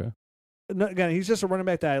 9. Okay. Again, he's just a running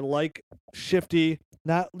back that I like, shifty,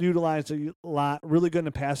 not utilized a lot, really good in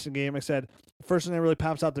the passing game. Like I said, the first thing that really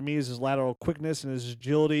pops out to me is his lateral quickness and his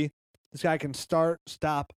agility. This guy can start,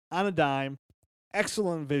 stop on a dime,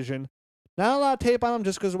 excellent vision. Not a lot of tape on him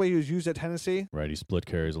just because of the way he was used at Tennessee. Right, he split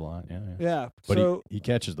carries a lot. Yeah. Yeah, But so he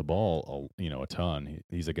catches the ball, a ton.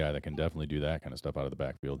 He's a guy that can definitely do that kind of stuff out of the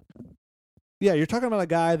backfield. yeah, you're talking about a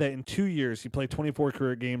guy that in 2 years he played 24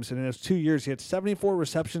 career games, and in those 2 years he had 74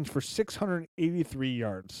 receptions for 683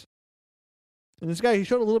 yards. And this guy, he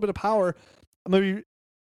showed a little bit of power.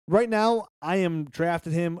 Right now, I am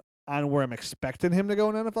drafting him on where I'm expecting him to go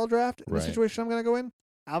in an NFL draft. In the Right. situation I'm going to go in,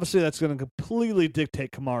 obviously that's going to completely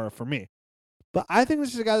dictate Kamara for me. But I think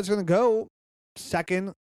this is a guy that's going to go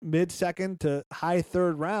second, mid-second to high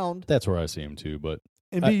third round That's where I see him too, but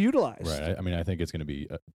and be utilized. right. I think it's going to be.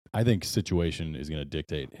 I think situation is going to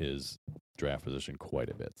dictate his draft position quite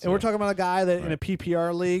a bit. So. And we're talking about a guy that in Right. a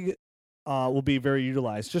PPR league will be very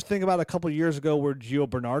utilized. Just think about a couple years ago where Gio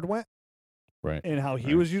Bernard went right. and how he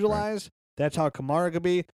Right, was utilized. That's how Kamara could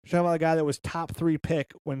be. We're talking about a guy that was top 3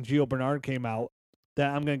 pick when Gio Bernard came out that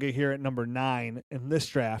I'm going to get here at number 9 in this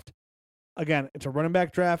draft. Again, it's a running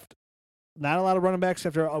back draft. Not a lot of running backs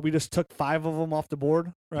after we just took 5 of them off the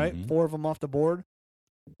board, right? Mhm. 4 of them off the board.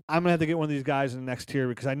 I'm going to have to get one of these guys in the next tier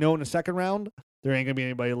because I know in the second round, there ain't going to be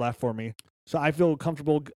anybody left for me. So I feel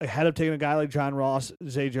comfortable ahead of taking a guy like John Ross,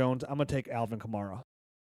 Zay Jones. I'm going to take Alvin Kamara.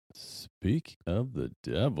 Speak of the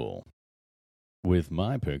devil, with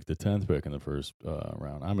my pick, the 10th pick in the first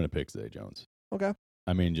round, I'm going to pick Zay Jones. Okay.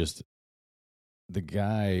 I mean, just the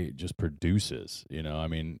guy just produces. I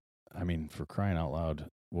mean, for crying out loud,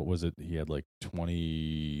 what was it? He had like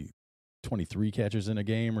 23 catches in a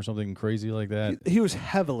game or something crazy like that. He was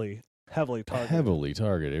heavily targeted. Heavily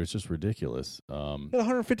targeted. It was just ridiculous. He had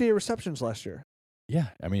 158 receptions last year. Yeah,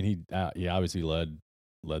 I mean, he obviously led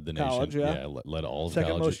the College, nation. yeah. Led all of Second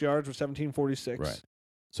college. most yards with 1746. Right.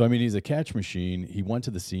 So I mean, he's a catch machine. He went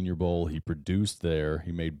to the Senior Bowl. He produced there.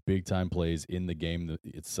 He made big time plays in the game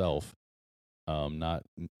itself. Not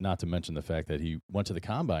to mention the fact that he went to the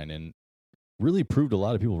combine and really proved a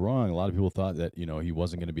lot of people wrong. A lot of people thought that he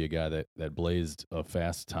wasn't going to be a guy that blazed a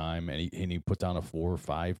fast time, and he put down a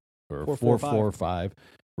 4.5 or 4.45.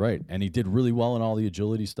 Right, and he did really well in all the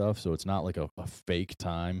agility stuff. So it's not like a fake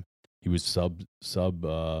time. He was sub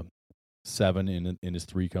 7 in his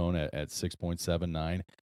 3 cone at 6.79.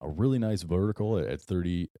 A really nice vertical at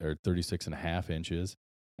 30 or 36.5 inches.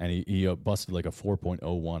 And he busted like a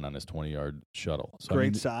 4.01 on his 20-yard shuttle. So,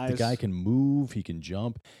 Great size. The guy can move. He can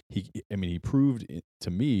jump. He proved to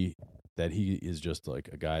me that he is just like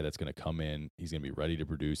a guy that's going to come in. He's going to be ready to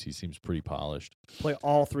produce. He seems pretty polished. Play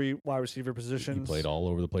all 3 wide receiver positions. He played all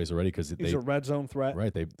over the place already because He's a red zone threat.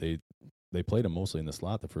 Right. They played him mostly in the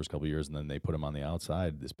slot the first couple of years, and then they put him on the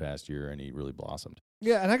outside this past year, and he really blossomed.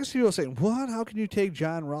 Yeah, and I can see people saying, "What? How can you take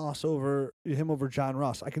John Ross over John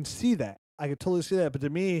Ross?" I can see that. I can totally see that. But to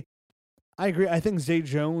me, I agree. I think Zay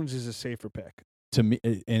Jones is a safer pick. To me,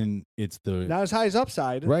 and it's Not as high as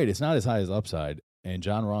upside. Right. It's not as high as upside. And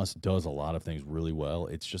John Ross does a lot of things really well.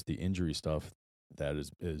 It's just the injury stuff that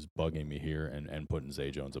is bugging me here and putting Zay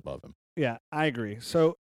Jones above him. Yeah, I agree.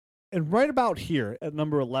 So, and right about here at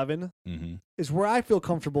number 11 Mm-hmm. is where I feel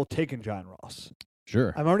comfortable taking John Ross.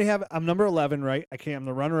 Sure. I'm number 11, right? I'm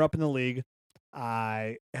the runner up in the league.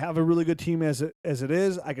 I have a really good team as it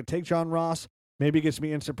is. I could take John Ross, Maybe he gets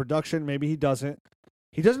me instant production. Maybe he doesn't.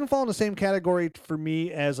 He doesn't fall in the same category for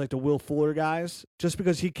me as like the Will Fuller guys, just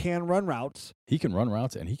because he can run routes. He can run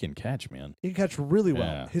routes and he can catch, man. He can catch really well.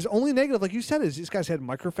 Yeah. His only negative, like you said, is this guy's had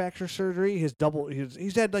microfracture surgery.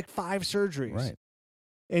 He's had like 5 surgeries. Right.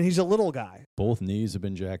 And he's a little guy. Both knees have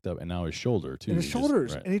been jacked up, and now his shoulder too. And his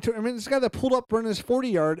shoulders. Right. And this guy that pulled up running his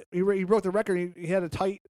 40-yard, he broke the record. He had a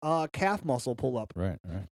tight calf muscle pull up. Right.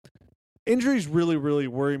 Injuries really, really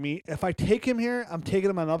worry me. If I take him here, I'm taking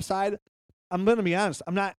him on upside. I'm going to be honest.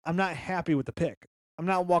 I'm not happy with the pick. I'm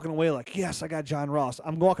not walking away like, yes, I got John Ross.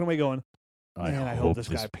 I'm walking away going, man, I hope this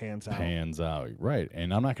guy pans out. Right.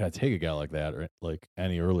 And I'm not going to take a guy like that or like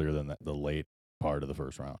any earlier than the late part of the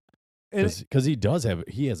first round. Because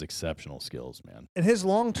he has exceptional skills, man. And his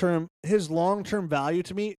long term value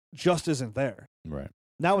to me just isn't there. Right.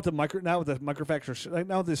 Now with the microfracture,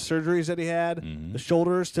 now with the surgeries that he had, Mm-hmm. the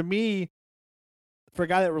shoulders, to me, for a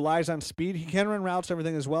guy that relies on speed, he can run routes and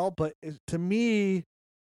everything as well. But to me,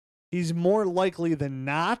 he's more likely than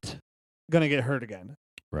not going to get hurt again.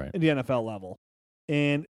 Right. In the NFL level.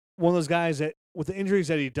 And one of those guys that, with the injuries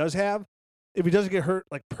that he does have, if he doesn't get hurt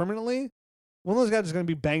like permanently, one of those guys is going to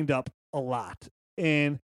be banged up a lot.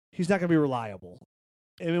 And he's not going to be reliable.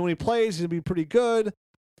 And when he plays, he's going to be pretty good.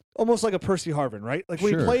 Almost like a Percy Harvin, right? Like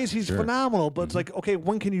when he plays, he's phenomenal. But it's like, okay,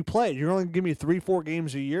 when can you play? You're only going to give me 3-4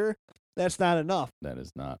 games a year? That's not enough. That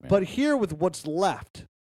is not, man. But here, with what's left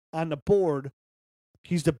on the board,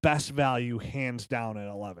 he's the best value, hands down, at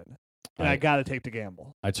 11. And I got to take the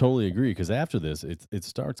gamble. I totally agree, because after this, it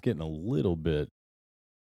starts getting a little bit.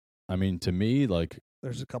 I mean, to me, like,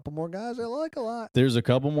 there's a couple more guys I like a lot. There's a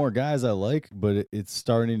couple more guys I like, but it's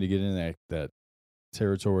starting to get in that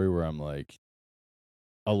territory where I'm like,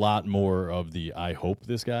 a lot more of the I hope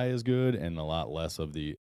this guy is good, and a lot less of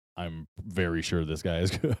the I'm very sure this guy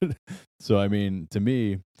is good. So, I mean, to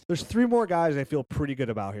me, there's 3 more guys I feel pretty good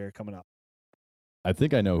about here coming up. I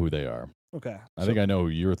think I know who they are. Okay. I think I know who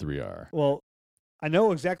your 3 are. Well, I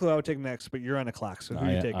know exactly what I would take next, but you're on the clock, so who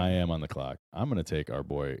are you taking? I am on the clock. I'm going to take our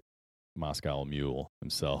boy Moscow Mule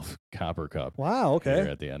himself, Copper Cup. Wow, okay. Here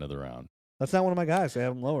at the end of the round. That's not one of my guys. I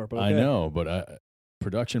have him lower, but okay. I know, but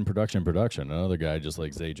production. Another guy just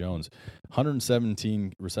like Zay Jones,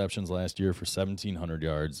 117 receptions last year for 1,700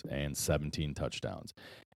 yards and 17 touchdowns.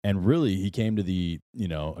 And really, he came to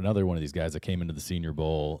another one of these guys that came into the Senior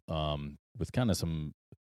Bowl with kind of some,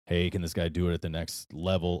 hey, can this guy do it at the next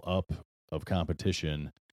level up of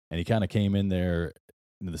competition? And he kind of came in there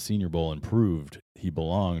into the Senior Bowl and proved he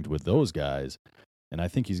belonged with those guys. And I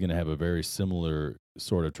think he's going to have a very similar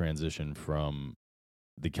sort of transition from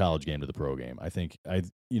the college game to the pro game. I think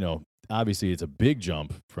obviously it's a big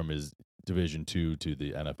jump from his Division II to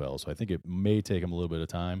the NFL. So I think it may take him a little bit of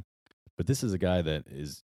time, but this is a guy that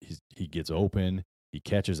he gets open, he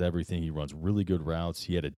catches everything, he runs really good routes.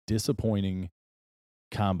 He had a disappointing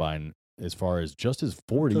combine as far as just his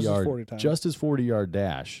 40-yard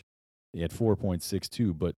dash. He had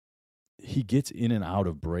 4.62, but he gets in and out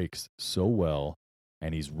of breaks so well,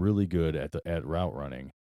 and he's really good at route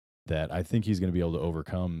running, that I think he's going to be able to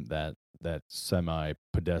overcome that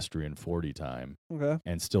semi-pedestrian 40 time, okay,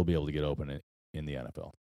 and still be able to get open in the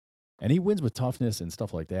NFL. And he wins with toughness and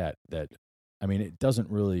stuff like that. I mean, it doesn't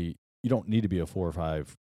really, you don't need to be a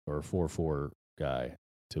 4.5 or a 4.4 guy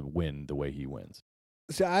to win the way he wins.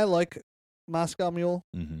 See, I like Moscow Mule.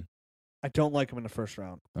 Mm-hmm. I don't like him in the first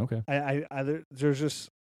round. Okay.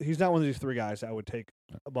 He's not one of these 3 guys I would take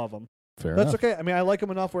above him. Fair That's enough. okay. I mean, I like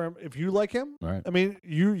him enough where if you like him, right. I mean,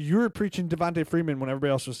 you were preaching Devontae Freeman when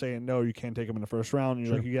everybody else was saying, no, you can't take him in the first round. And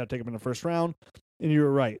you're like, you got to take him in the first round. And you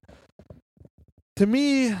were right. To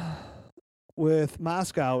me, with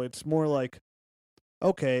Moscow, it's more like,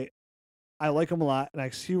 okay, I like him a lot, and I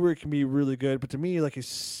see where it can be really good. But to me, like his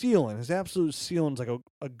absolute ceiling is like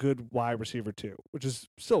a good wide receiver too, which is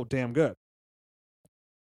still damn good.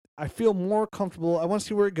 I feel more comfortable. I want to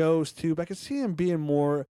see where it goes too, but I can see him being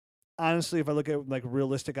more, honestly, if I look at like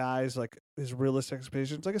realistic eyes, like his realistic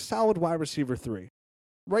expectations, like a solid wide receiver 3,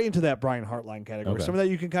 right into that Brian Hartline category. Okay. Some of that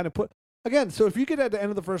you can kind of put. Again, so if you get at the end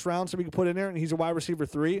of the first round, somebody can put in there, and he's a wide receiver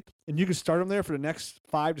 3, and you can start him there for the next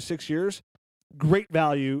 5 to 6 years, great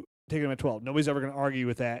value. Taking him at 12. Nobody's ever going to argue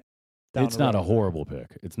with that. It's not a horrible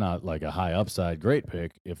pick. It's not like a high upside great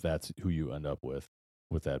pick if that's who you end up with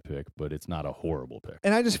that pick, but it's not a horrible pick.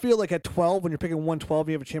 And I just feel like at 12, when you're picking 112,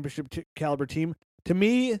 you have a championship caliber team. To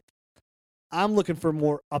me, I'm looking for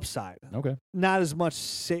more upside. Okay. Not as much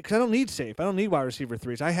safe, because I don't need safe. I don't need wide receiver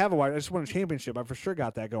 3s. I have I just won a championship. I for sure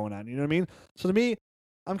got that going on. You know what I mean? So to me,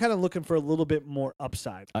 I'm kind of looking for a little bit more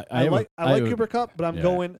upside. I like Cooper Kupp, but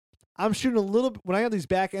I'm shooting a little bit. When I have these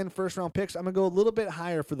back end first round picks, I'm gonna go a little bit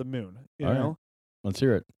higher for the moon. You know, Let's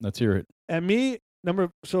hear it. Let's hear it. And me,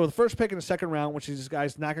 so the first pick in the second round, which is this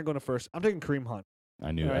guy's not going to go in the first, I'm taking Kareem Hunt.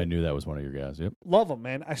 I knew that was one of your guys. Yep. Love him,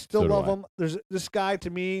 man. I still love him. There's this guy to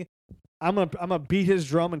me. I'm gonna beat his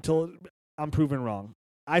drum until I'm proven wrong.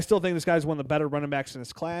 I still think this guy's one of the better running backs in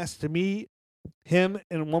his class. To me, him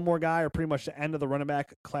and one more guy are pretty much the end of the running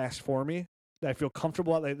back class for me. That I feel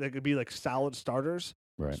comfortable at. They could be like solid starters.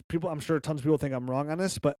 Right. I'm sure tons of people think I'm wrong on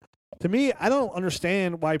this, but to me, I don't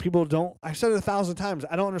understand why people don't. I've said it 1,000 times.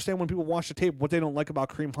 I don't understand when people watch the tape what they don't like about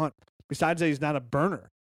Kareem Hunt. Besides that, he's not a burner.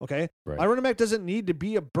 Okay, right. My running back doesn't need to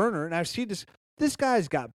be a burner, and I've seen this. This guy's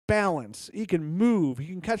got balance. He can move. He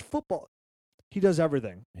can catch football. He does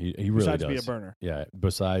everything. He really besides does. be a burner. Yeah.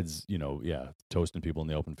 Besides, toasting people in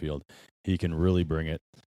the open field, he can really bring it.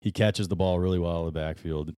 He catches the ball really well in the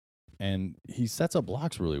backfield, and he sets up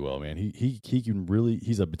blocks really well, man. He can really.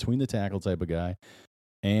 He's a between the tackle type of guy,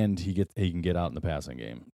 and he can get out in the passing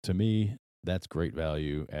game. To me, that's great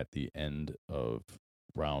value at the end of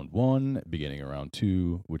round 1, beginning of round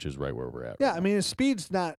 2, which is right where we're at. Yeah, right I mean, his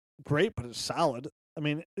speed's not great, but it's solid. I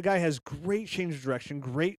mean, the guy has great change of direction,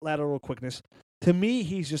 great lateral quickness. To me,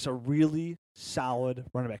 he's just a really solid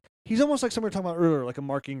running back. He's almost like somebody we were talking about earlier, like a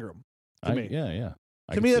Mark Ingram. To me. Yeah.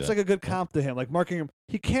 To me, that's like a good comp to him. Like Mark Ingram,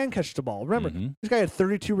 he can catch the ball. Remember, this guy had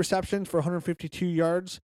 32 receptions for 152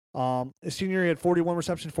 yards. His senior year, he had 41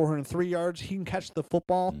 receptions, 403 yards. He can catch the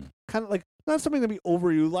football. Kind of like, not something to be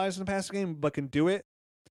overutilized in the passing game, but can do it.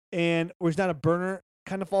 And where he's not a burner,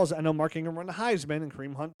 kind of falls. I know Mark Ingram won the Heisman, and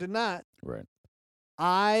Kareem Hunt did not. Right.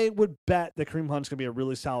 I would bet that Kareem Hunt's going to be a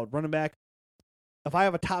really solid running back. If I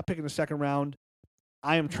have a top pick in the second round,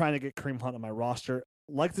 I am trying to get Kareem Hunt on my roster.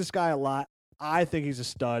 Like this guy a lot. I think he's a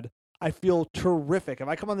stud. I feel terrific. If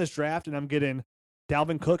I come on this draft and I'm getting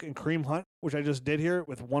Dalvin Cook and Kareem Hunt, which I just did here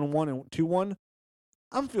with 1-1 and 2-1,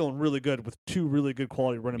 I'm feeling really good with 2 really good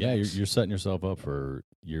quality running backs. Yeah, you're setting yourself up for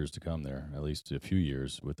years to come there, at least a few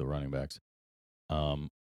years with the running backs.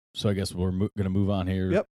 So I guess we're going to move on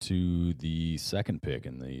here to the second pick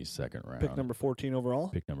in the second round. Pick number 14 overall.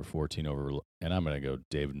 Pick number 14 and I'm going to go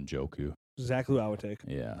David Njoku. Exactly what I would take.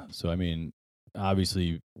 Yeah. So, I mean,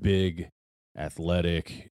 obviously big,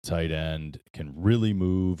 athletic, tight end, can really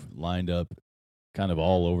move, lined up kind of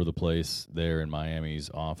all over the place there in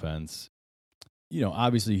Miami's offense.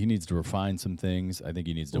 Obviously he needs to refine some things. I think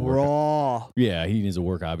he needs to work. Yeah, he needs to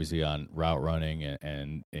work obviously on route running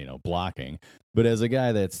and blocking. But as a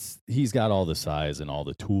guy he's got all the size and all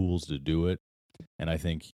the tools to do it. And I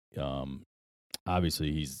think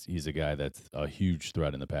obviously he's a guy that's a huge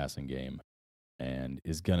threat in the passing game and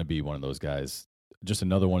is going to be one of those guys. Just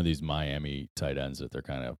another one of these Miami tight ends that they're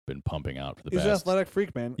kind of been pumping out for the past. He's an athletic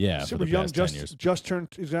freak, man. Yeah, super young. Just turned.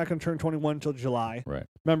 He's not going to turn 21 until July. Right.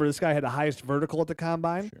 Remember, this guy had the highest vertical at the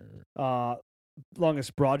combine. Sure.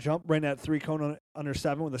 Longest broad jump, ran at 3 cone under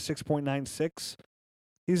 7 with a 6.96.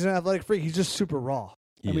 He's an athletic freak. He's just super raw.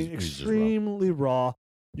 Extremely raw.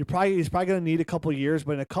 He's probably going to need a couple years,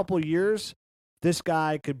 but in a couple years, this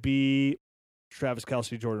guy could be Travis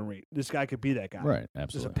Kelce, Jordan Reed. This guy could be that guy. Right,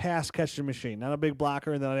 absolutely. Just a pass catching machine, not a big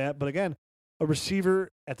blocker and that, but again, a receiver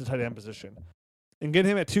at the tight end position. And get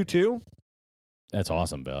him at 2-2. That's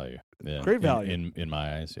awesome value. Yeah. Great value. In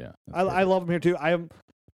my eyes, yeah. I love him here too.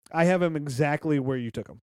 I have him exactly where you took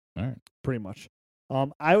him. All right. Pretty much.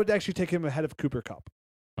 I would actually take him ahead of Cooper Kupp.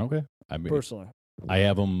 Okay. I mean, personally. I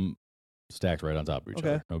have them stacked right on top of each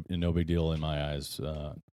other. No big deal in my eyes.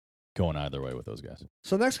 Going either way with those guys.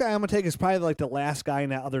 So next guy I'm going to take is probably like the last guy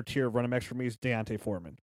in that other tier of running backs for me is Deontay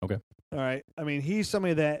Foreman. Okay. All right. I mean, he's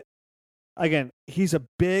somebody that, again, he's a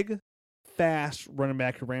big, fast running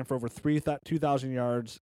back who ran for over 2,000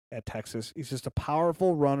 yards at Texas. He's just a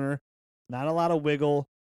powerful runner, not a lot of wiggle,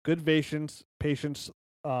 good patience.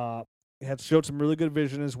 Had showed some really good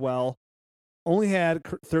vision as well. Only had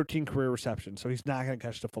 13 career receptions, so he's not going to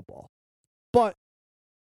catch the football. But,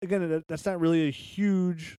 again, that's not really a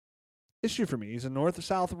huge issue for me. He's a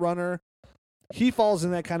north-south runner. He falls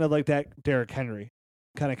in that kind of like that Derrick Henry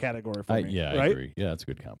kind of category for me. Yeah, right? I agree. Yeah, that's a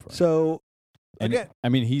good comp for him. So, again, I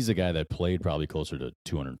mean, he's a guy that played probably closer to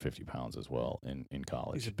 250 pounds as well in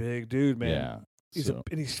college. He's a big dude, man. Yeah.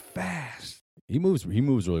 And he's fast. He moves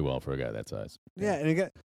really well for a guy that size. Yeah, and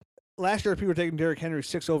again, last year people were taking Derrick Henry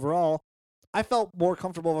 6 overall. I felt more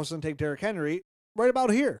comfortable if I was going to take Derrick Henry right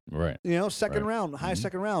about here. Right. Second round, high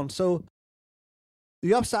second round. So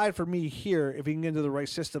the upside for me here, if he can get into the right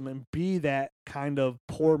system and be that kind of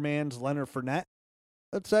poor man's Leonard Fournette,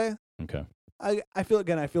 let's say. Okay. I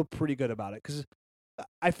feel pretty good about it because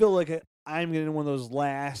I feel like I'm getting one of those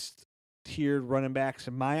last tiered running backs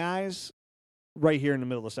in my eyes right here in the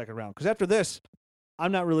middle of the second round. Because after this,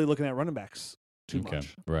 I'm not really looking at running backs too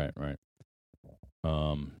much. Right.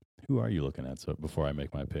 Who are you looking at? So before I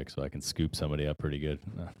make my pick, so I can scoop somebody up pretty good.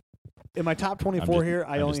 In my top 24 here,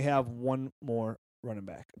 I only have one more running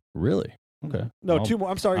back. Really? Okay. No, two more.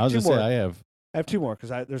 I'm sorry, I was two gonna more. say I have two more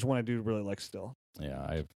because there's one I do really like still.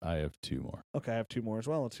 Yeah, I have two more. Okay, I have two more as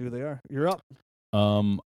well. Let's see who they are. You're up.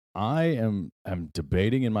 I'm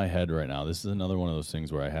debating in my head right now. This is another one of those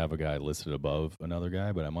things where I have a guy listed above another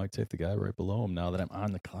guy, but I might take the guy right below him now that I'm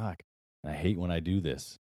on the clock. And I hate when I do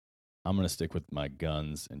this. I'm going to stick with my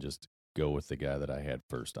guns and just go with the guy that I had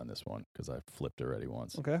first on this one because I flipped already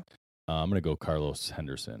once. Okay. I'm going to go Carlos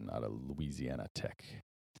Henderson out of Louisiana Tech.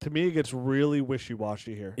 To me, it gets really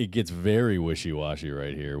wishy-washy here. It gets very wishy-washy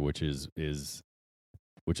right here, which is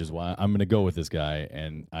why I'm going to go with this guy.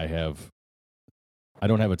 And I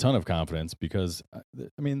don't have a ton of confidence because,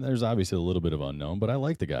 I mean, there's obviously a little bit of unknown, but I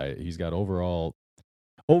like the guy. He's got overall,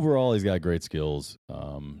 he's got great skills.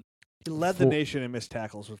 He led the nation in missed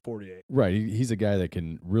tackles with 48. Right. He's a guy that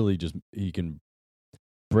can really he can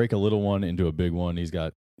break a little one into a big one. He's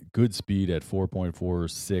got good speed at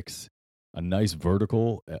 4.46, a nice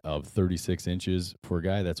vertical of 36 inches for a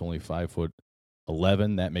guy that's only 5'11".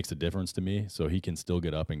 That makes a difference to me. So he can still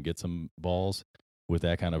get up and get some balls with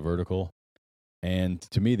that kind of vertical. And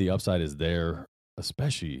to me, the upside is there,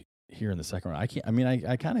 especially here in the second round.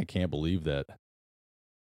 I kind of can't believe that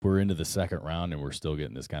we're into the second round and we're still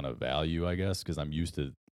getting this kind of value, I guess, because I'm used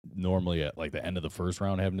to normally at like the end of the first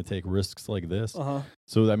round having to take risks like this.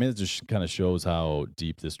 So, I mean, it just kind of shows how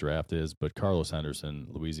deep this draft is. But Carlos Henderson,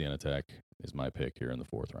 Louisiana Tech, is my pick here in the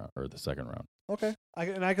fourth round or the second round. Okay.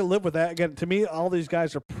 I can live with that. Again, to me, all these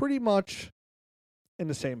guys are pretty much in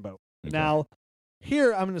the same boat. Okay. Now,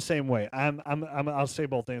 here, I'm in the same way. I'll say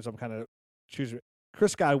both names. I'm kind of choosing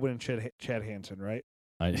Chris Godwin and Chad Hansen, right?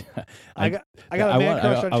 I got a man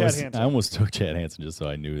crush on Chad Hansen. I almost took Chad Hansen just so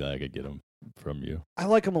I knew that I could get him from you. I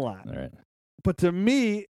like him a lot. All right. But to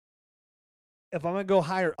me, if I'm going to go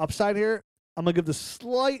higher upside here, I'm going to give the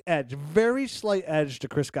slight edge, very slight edge to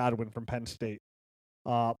Chris Godwin from Penn State.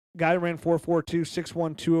 Guy ran 4.42,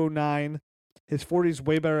 6'1", 209. His 40 is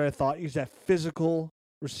way better than I thought. He's that physical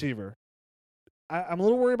receiver. I'm a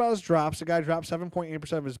little worried about his drops. The guy dropped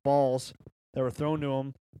 7.8% of his balls that were thrown to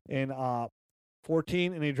him in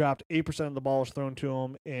 14, and he dropped 8% of the balls thrown to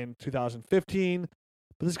him in 2015.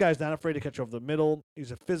 But this guy's not afraid to catch over the middle.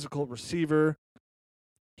 He's a physical receiver.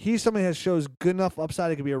 He's somebody that shows good enough upside.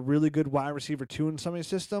 He could be a really good wide receiver, too, in somebody's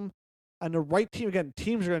system. And the right team, again,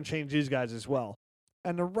 teams are going to change these guys as well.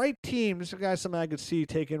 And the right team, this is a guy something I could see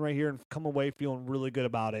taking right here and come away feeling really good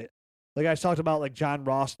about it. Like I talked about, like John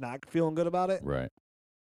Ross not feeling good about it. Right.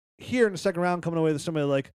 Here in the second round, coming away with somebody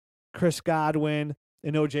like Chris Godwin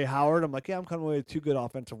and O.J. Howard, I'm like, yeah, I'm coming away with two good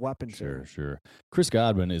offensive weapons here. Sure. Chris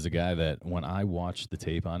Godwin is a guy that when I watched the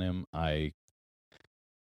tape on him, I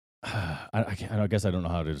guess I don't know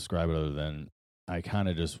how to describe it other than I kind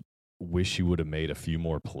of just wish he would have made a few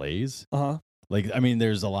more plays. Like, I mean,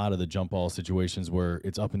 there's a lot of the jump ball situations where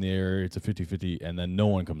it's up in the air, it's a 50-50, and then no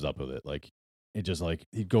one comes up with it. Like, it just like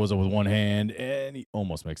he goes up with one hand and he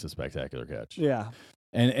almost makes a spectacular catch. Yeah.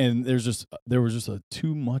 And there was just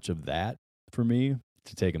too much of that for me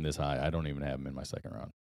to take him this high. I don't even have him in my second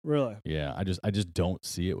round. Really? Yeah. I just don't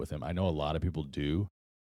see it with him. I know a lot of people do.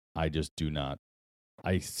 I just do not.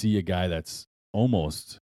 I see a guy that's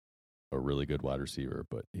almost a really good wide receiver,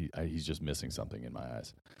 but he's just missing something in my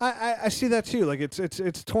eyes. I see that too. Like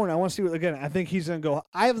it's torn. I want to see what, again, I think he's going to go.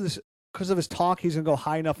 I have this. Because of his talk, he's going to go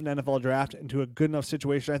high enough in the NFL draft into a good enough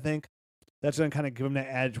situation, I think. That's going to kind of give him that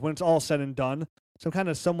edge when it's all said and done. So I'm kind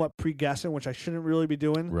of somewhat pre-guessing, which I shouldn't really be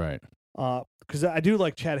doing. Right. Because I do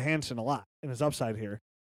like Chad Hansen a lot in his upside here.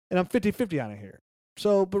 And I'm 50-50 on it here.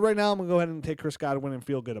 So, but right now I'm going to go ahead and take Chris Godwin and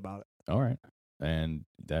feel good about it. All right. And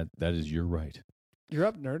that is your right. You're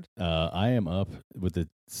up, nerd. I am up with the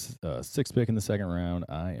sixth pick in the second round.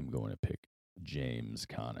 I am going to pick James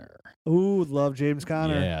Conner. Ooh, love James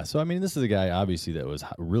Conner. Yeah, so I mean, this is a guy obviously that was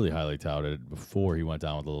really highly touted before he went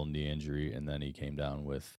down with a little knee injury, and then he came down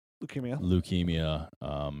with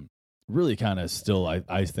leukemia. Really kind of still,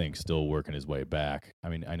 I think, still working his way back. I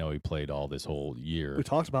mean, I know he played all this whole year. We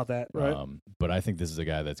talked about that, right? But I think this is a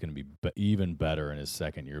guy that's going to be even better in his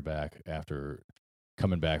second year back after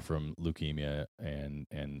coming back from leukemia.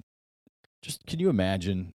 And just, can you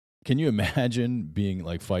imagine being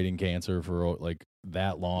like fighting cancer for like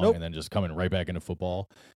that long and then just coming right back into football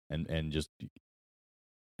and just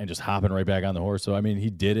hopping right back on the horse? So, I mean, he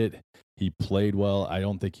did it. He played well. I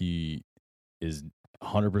don't think he is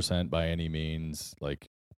 100% by any means, like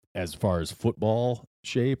as far as football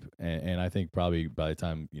shape. And I think probably by the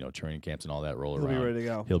time, training camps and all that roll around, he'll be ready to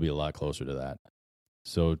go. He'll be a lot closer to that.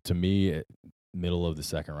 So to me, middle of the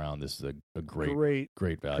second round, this is a great value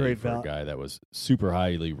great for a guy that was super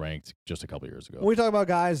highly ranked just a couple years ago. When we talk about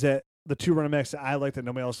guys that the two running backs that I like that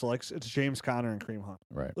nobody else likes, it's James Conner and Kareem Hunt.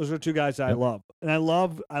 Right. Those are two guys that I love. And I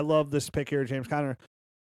love this pick here, James Conner.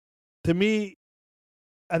 To me,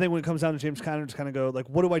 I think when it comes down to James Conner, just kind of go like,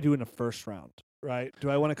 what do I do in the first round? Right? Do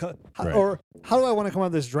I want to or how do I want to come out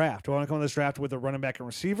of this draft? Do I want to come out of this draft with a running back and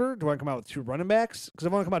receiver? Do I want to come out with two running backs? Because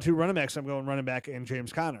if I want to come out with two running backs, I'm going running back and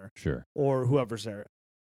James Conner. Sure. Or whoever's there.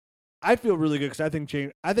 I feel really good because I think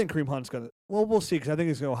Kareem Hunt's going to. Well, we'll see because I think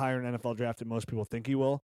he's going to go higher in NFL draft than most people think he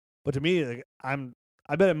will. But to me, like,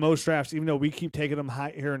 I bet in most drafts, even though we keep taking him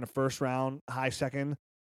high here in the first round, high second,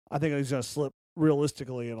 I think he's going to slip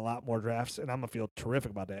realistically in a lot more drafts, and I'm going to feel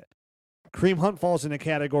terrific about that. Kareem Hunt falls in the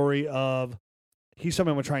category of he's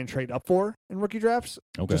someone I'm going to try and trade up for in rookie drafts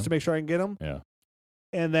just to make sure I can get him. Yeah.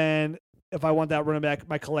 And then if I want that running back,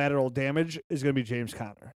 my collateral damage is going to be James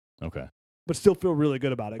Conner. Okay. But still feel really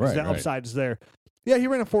good about it because the upside is there. Yeah, he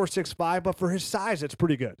ran a 4.65, but for his size, it's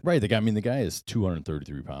pretty good. Right. The guy is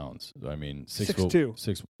 233 pounds. I mean,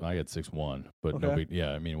 6'2". I got 6'1", but okay. nobody.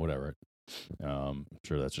 Yeah, I mean, whatever. I'm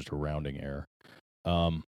sure that's just a rounding error.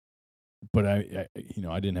 But I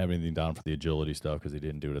didn't have anything down for the agility stuff because he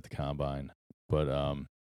didn't do it at the combine. But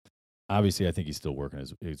obviously, I think he's still working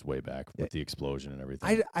his way back with the explosion and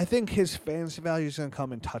everything. I think his fantasy value is going to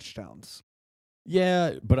come in touchdowns.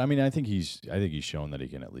 Yeah, but I mean, I think he's shown that he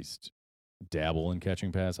can at least dabble in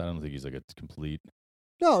catching pass. I don't think he's like a complete.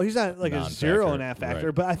 No, he's not like a zero in that factor.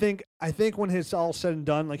 Right. But I think when it's all said and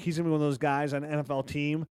done, like he's gonna be one of those guys on an NFL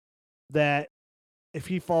team that if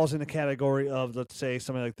he falls in the category of, let's say,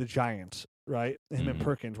 somebody like the Giants, right? Him and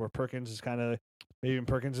Perkins, where Perkins is kind of maybe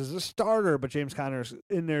Perkins is a starter, but James Conner's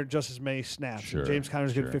in there just as many snaps. Sure, James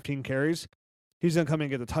Conner's getting 15 carries. He's gonna come in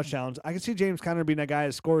and get the touchdowns. I can see James Conner being that guy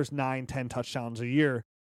that scores 9-10 touchdowns a year.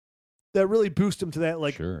 That really boosts him to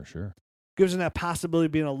that sure. Gives him that possibility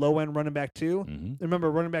of being a low-end running back, too. Mm-hmm. Remember,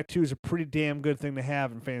 running back, too, is a pretty damn good thing to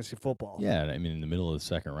have in fantasy football. Yeah, I mean, in the middle of the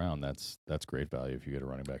second round, that's great value if you get a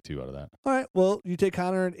running back, too, out of that. All right, well, you take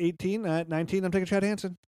Conner at 18. At 19, I'm taking Chad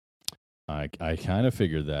Hansen. I kind of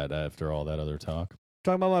figured that after all that other talk.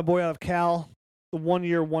 Talking about my boy out of Cal, the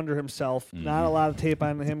one-year wonder himself. Mm-hmm. Not a lot of tape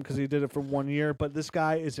on him because he did it for 1 year, but this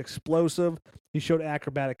guy is explosive. He showed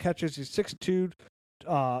acrobatic catches. He's 6'2",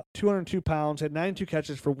 202 pounds, had 92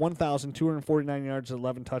 catches for 1,249 yards and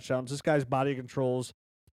 11 touchdowns. This guy's body controls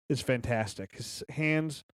is fantastic. His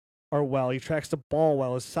hands are well. He tracks the ball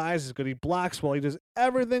well. His size is good. He blocks well. He does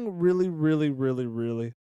everything really, really, really,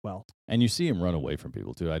 really well. And you see him run away from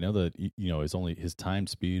people too. I know that his time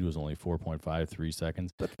speed was only 4.53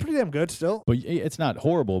 seconds. That's pretty damn good still. But it's not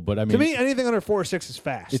horrible. But I mean, to me, anything under 4.6 is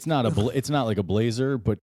fast. It's not like a blazer,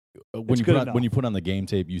 but when you put on the game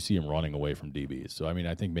tape, you see him running away from DBs. So I mean,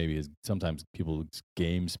 I think maybe sometimes people's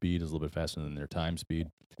game speed is a little bit faster than their time speed.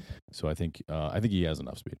 So I think he has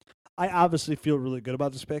enough speed. I obviously feel really good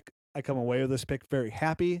about this pick. I come away with this pick very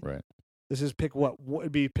happy. Right. This is pick what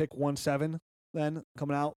would be pick 1-7 then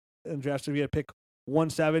coming out in draft. So we had pick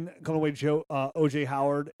 1-7 coming away. OJ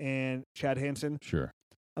Howard and Chad Hansen. Sure.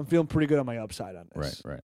 I'm feeling pretty good on my upside on this.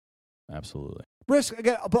 Right. Absolutely. Risk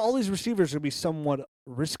again, but all these receivers are gonna be somewhat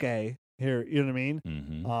risque here. You know what I mean?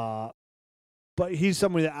 Mm-hmm. But he's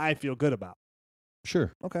somebody that I feel good about.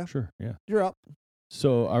 Sure. Okay. Sure. Yeah. You're up.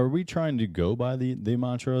 So, are we trying to go by the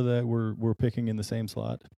mantra that we're picking in the same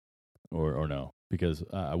slot, or no? Because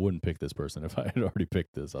I wouldn't pick this person if I had already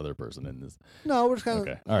picked this other person in this. No, we're just kind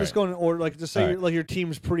of going in order. Like just say like your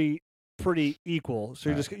team's pretty equal, so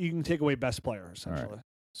you can take away best player essentially. Right.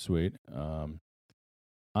 Sweet.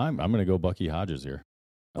 I'm going to go Bucky Hodges here.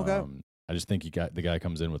 Okay. I just think the guy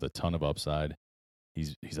comes in with a ton of upside.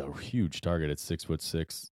 He's a huge target at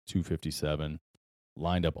 6'6", 257,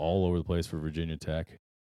 lined up all over the place for Virginia Tech.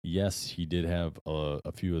 Yes, he did have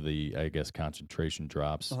a few of the, I guess, concentration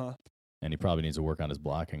drops, and he probably needs to work on his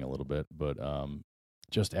blocking a little bit. But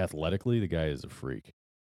just athletically, the guy is a freak,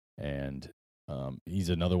 and he's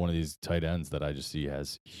another one of these tight ends that I just see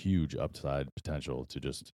has huge upside potential to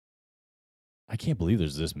just. I can't believe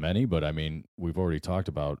there's this many, but I mean, we've already talked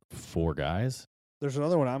about 4 guys. There's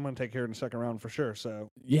another one I'm going to take here in the second round for sure. So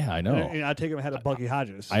yeah, I know. I take him ahead of Bucky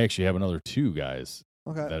Hodges. I actually have another 2 guys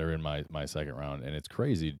that are in my second round, and it's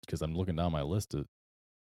crazy because I'm looking down my list.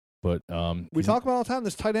 But we talk about all the time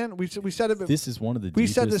this tight end. We said it. This is one of the. We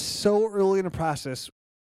said this so early in the process.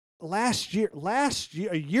 Last year,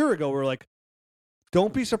 a year ago, we were like,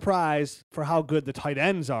 don't be surprised for how good the tight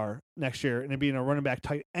ends are next year and it being a running back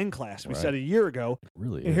tight end class. We said a year ago. It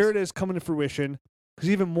really and here it is coming to fruition because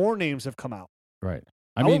even more names have come out. Right.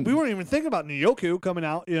 I mean, we weren't even thinking about Njoku coming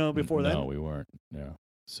out, before then. No, we weren't. Yeah.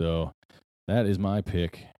 So, That is my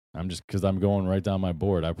pick. I'm just because I'm going right down my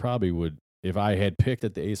board. I probably would, if I had picked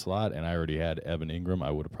at the A slot and I already had Evan Ingram,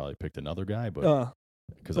 I would have probably picked another guy. But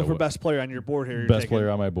because so for best player on your board here, best player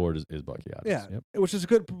on my board is Bucky Adams. Yeah, yep. Which is a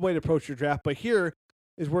good way to approach your draft. But here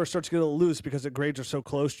is where it starts to get a little loose because the grades are so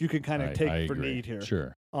close. You can kind of take for need here.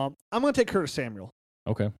 Sure. I'm going to take Curtis Samuel.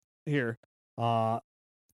 Okay. Here,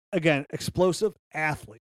 again, explosive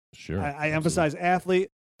athlete. Sure. I emphasize athlete,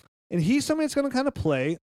 and he's somebody that's going to kind of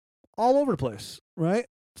play all over the place, right?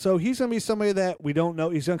 So he's going to be somebody that we don't know.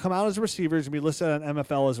 He's going to come out as a receiver. He's going to be listed on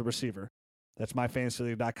MFL as a receiver. That's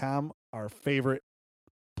myfantasyleague.com, our favorite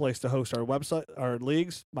place to host our website, our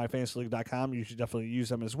leagues, myfantasyleague.com. You should definitely use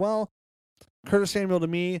them as well. Curtis Samuel, to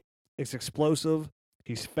me, is explosive.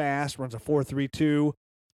 He's fast, runs a 4.32.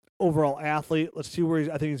 Overall athlete. Let's see where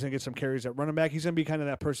I think he's going to get some carries at running back. He's going to be kind of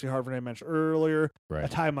that Percy Harvin I mentioned earlier, right. A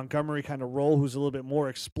Ty Montgomery kind of role who's a little bit more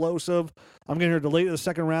explosive. I'm getting here to late in the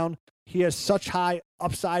second round. He has such high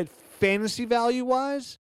upside fantasy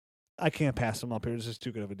value-wise. I can't pass him up here. This is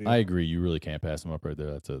too good of a deal. I agree. You really can't pass him up right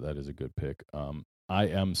there. That is a good pick. I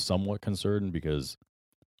am somewhat concerned because,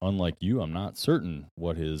 unlike you, I'm not certain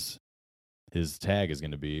what his tag is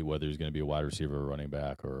going to be, whether he's going to be a wide receiver or running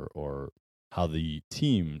back or how the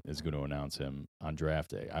team is going to announce him on draft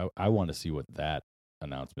day. I want to see what that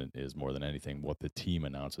announcement is more than anything, what the team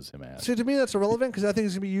announces him as. See, to me, that's irrelevant because I think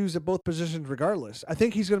he's going to be used at both positions regardless. I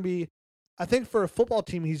think for a football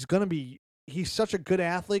team, he's such a good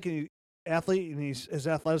athlete and his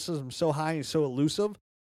athleticism is so high and he's so elusive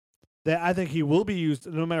that I think he will be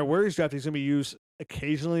used no matter where he's drafted. He's going to be used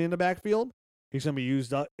occasionally in the backfield. He's going to be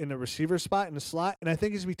used in the receiver spot in the slot, and I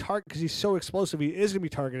think he's going to be targeted because he's so explosive. He is going to be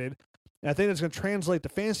targeted. And I think that's going to translate to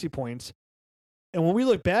fantasy points. And when we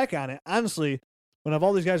look back on it, honestly, when of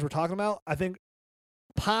all these guys we're talking about, I think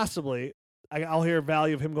possibly I'll hear a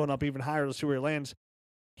value of him going up even higher. Let's see where he lands.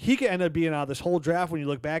 He could end up being out of this whole draft, when you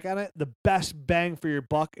look back on it, the best bang for your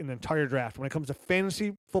buck in the entire draft. When it comes to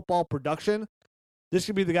fantasy football production, this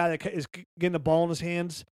could be the guy that is getting the ball in his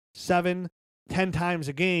hands 7-10 times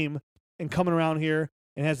a game and coming around here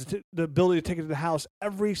and has the ability to take it to the house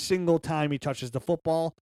every single time he touches the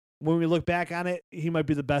football. When we look back on it, he might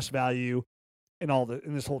be the best value in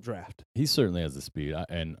this whole draft. He certainly has the speed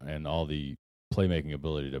and all the playmaking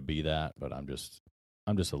ability to be that, but I'm just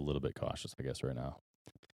a little bit cautious, I guess, right now.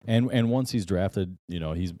 And once he's drafted,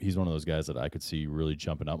 he's one of those guys that I could see really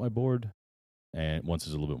jumping up my board. And once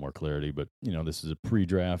there's a little bit more clarity, but this is a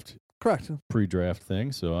pre-draft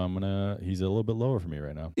thing, so he's a little bit lower for me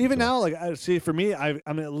right now. Even now, like I see, for me, I'm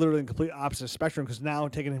literally in complete opposite spectrum because now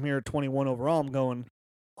taking him here at 21 overall, I'm going,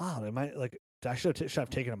 wow, I should have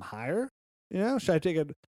taken him higher. Should I have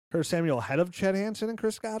taken Curtis Samuel ahead of Chad Hansen and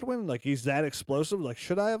Chris Godwin? Like, he's that explosive. Like,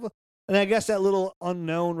 should I have? And I guess that little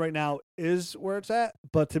unknown right now is where it's at.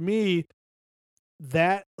 But to me,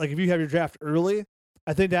 that, like, if you have your draft early,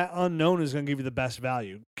 I think that unknown is going to give you the best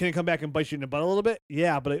value. Can it come back and bite you in the butt a little bit?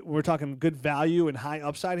 Yeah, but we're talking good value and high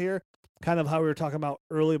upside here. Kind of how we were talking about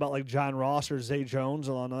early about like John Ross or Zay Jones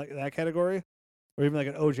along that category, or even like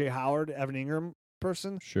an O.J. Howard, Evan Ingram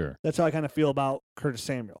person. Sure. That's how I kind of feel about Curtis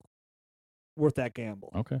Samuel. Worth that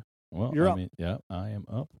gamble. Okay. Well, You're up. Yeah, I am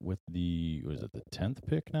up with the 10th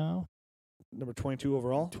pick now? Number 22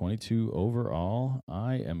 overall? 22 overall.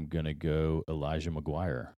 I am going to go Elijah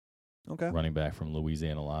McGuire. Okay. Running back from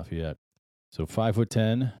Louisiana Lafayette. So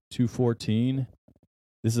 5'10", 214.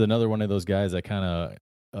 This is another one of those guys that kind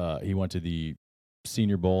of he went to the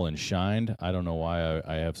Senior Bowl and shined. I don't know why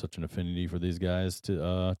I have such an affinity for these guys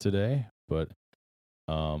today, but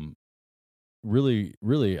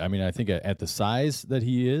really, I mean, I think at the size that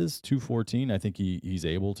he is, 214, I think he's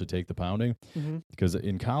able to take the pounding. Mm-hmm. Because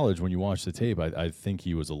in college, when you watch the tape, I think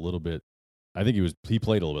he was a little bit. I think he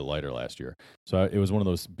played a little bit lighter last year. So it was one of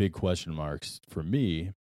those big question marks for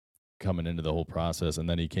me coming into the whole process. And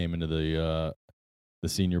then he came into the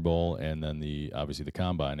Senior Bowl and then obviously the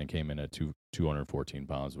Combine and came in at 214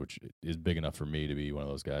 pounds, which is big enough for me to be one of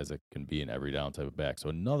those guys that can be an every down type of back. So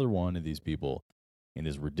another one of these people in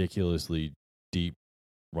this ridiculously deep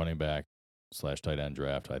running back / tight end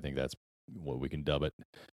draft. I think that's what we can dub it.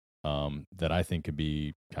 That I think could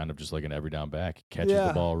be kind of just like an every down back. Catches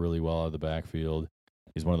the ball really well out of the backfield.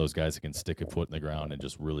 He's one of those guys that can stick a foot in the ground and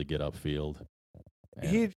just really get upfield.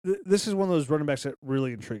 This is one of those running backs that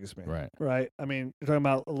really intrigues me. Right. I mean, you're talking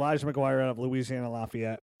about Elijah McGuire out of Louisiana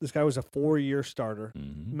Lafayette. This guy was a 4-year starter,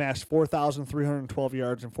 amassed 4,312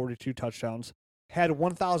 yards and 42 touchdowns, had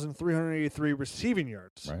 1,383 receiving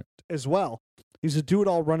yards as well. He's a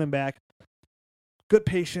do-it-all running back. Good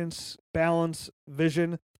patience, balance,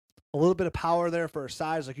 vision, a little bit of power there for his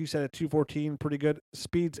size. Like you said, at 214, pretty good.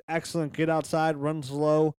 Speed's excellent. Get outside, runs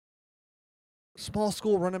low. small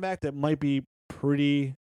school running back that might be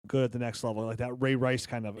pretty good at the next level, like that Ray Rice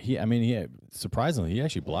kind of. Surprisingly, he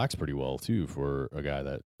actually blocks pretty well too for a guy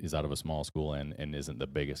that is out of a small school and isn't the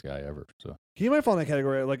biggest guy ever. So he might fall in that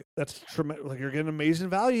category. Like that's tremendous. Like you're getting amazing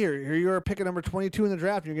value here. Here you are picking number 22 in the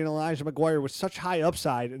draft, and you're getting Elijah McGuire with such high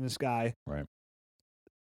upside in this guy. Right.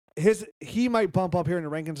 He might bump up here in the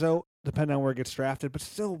rankings though, depending on where it gets drafted. But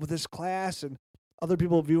still, with this class and other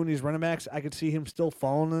people viewing these running backs, I could see him still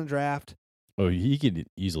falling in the draft. Oh, he could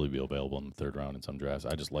easily be available in the third round in some drafts.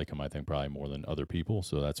 I just like him, I think, probably more than other people,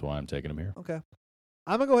 so that's why I'm taking him here. Okay.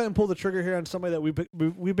 I'm going to go ahead and pull the trigger here on somebody that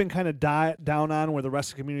we've been kind of down on, where the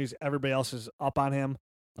rest of the community, everybody else is up on him.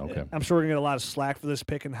 Okay. I'm sure we're going to get a lot of slack for this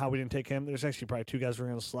pick and how we didn't take him. There's actually probably two guys we're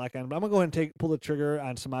going to slack on, but I'm going to go ahead and pull the trigger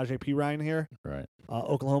on Samaje Perine here. Right.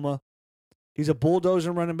 Oklahoma. He's a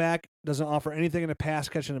bulldozer running back, doesn't offer anything in a pass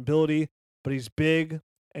catching ability, but he's big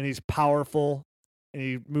and he's powerful. And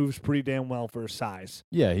he moves pretty damn well for his size.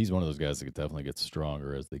 Yeah, he's one of those guys that definitely gets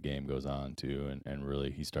stronger as the game goes on, too. And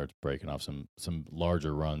really, he starts breaking off some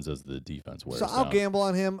larger runs as the defense wears So I'll down. gamble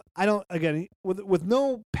on him. I don't, again, with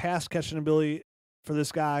no pass catching ability for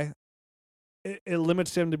this guy, it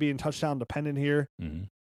limits him to being touchdown dependent here. Mm-hmm.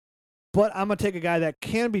 But I'm going to take a guy that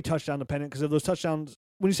can be touchdown dependent, because if those touchdowns,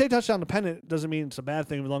 when you say touchdown dependent, it doesn't mean it's a bad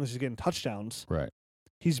thing as long as he's getting touchdowns. Right.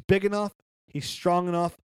 He's big enough. He's strong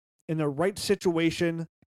enough. In the right situation,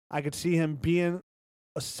 I could see him being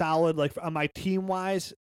a solid, like on my team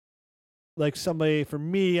wise, like somebody for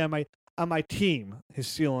me on my team. His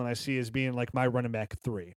ceiling I see as being like my running back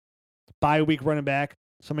 3, bye week running back.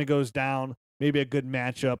 Somebody goes down, maybe a good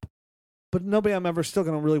matchup, but nobody I'm ever still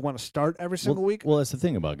going to really want to start every single week. Well, that's the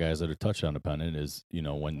thing about guys that are touchdown dependent is,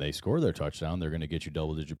 when they score their touchdown, they're going to get you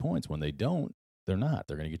double-digit points. When they don't, they're not.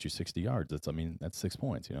 They're going to get you 60 yards. That's 6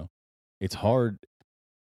 points. It's hard.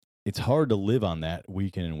 It's hard to live on that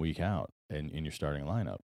week in and week out in your starting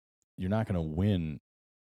lineup. You're not going to win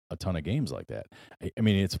a ton of games like that. I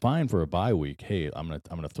mean, it's fine for a bye week. Hey, I'm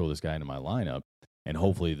gonna throw this guy into my lineup, and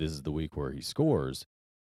hopefully this is the week where he scores.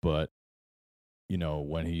 But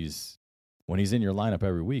when he's in your lineup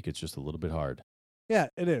every week, it's just a little bit hard. Yeah,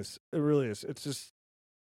 it is. It really is. It's just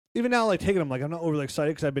even now, like taking him, like I'm not overly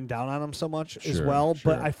excited because I've been down on him so much as well.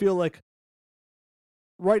 Sure. But I feel like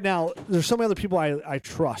right now, there's so many other people I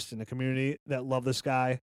trust in the community that love this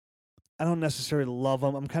guy. I don't necessarily love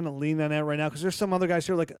him. I'm kind of leaning on that right now because there's some other guys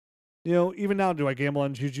here, like, even now, do I gamble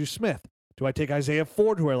on Juju Smith? Do I take Isaiah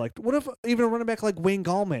Ford, who I like? What if even a running back like Wayne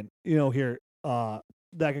Gallman, here, that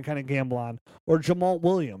I can kind of gamble on? Or Jamal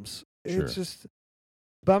Williams. Sure. It's just,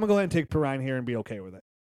 but I'm going to go ahead and take Perine here and be okay with it.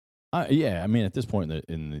 Yeah, I mean, at this point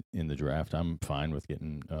in the draft, I'm fine with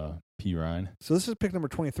getting Perine. So this is pick number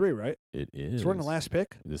 23, right? It is. So we're in the last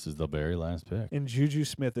pick? This is the very last pick. And Juju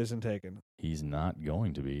Smith isn't taken. He's not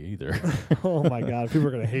going to be either. Oh, my God. People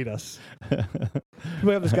are going to hate us.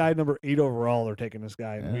 People have this guy number 8 overall. They're taking this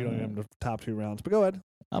guy. And we don't even have the top 2 rounds. But go ahead.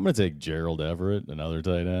 I'm going to take Gerald Everett, another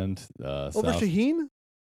tight end. Over Shaheen?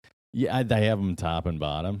 Yeah, I have him top and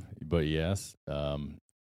bottom. But yes.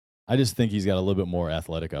 I just think he's got a little bit more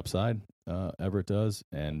athletic upside, Everett does.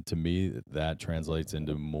 And to me, that translates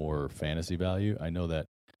into more fantasy value. I know that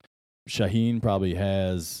Shaheen probably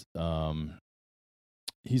has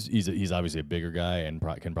he's obviously a bigger guy and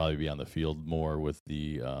can probably be on the field more with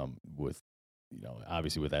the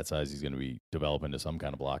obviously with that size, he's going to be developed into some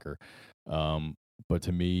kind of blocker. But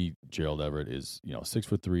to me, Gerald Everett is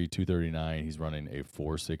 6'3", 239. He's running a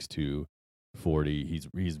 4.62 40.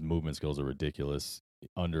 His movement skills are ridiculous.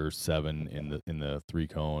 Under 7 in the 3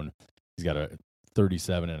 cone. He's got a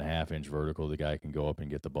 37.5-inch vertical. The guy can go up and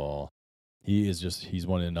get the ball. He's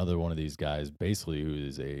another one of these guys basically who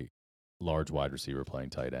is a large wide receiver playing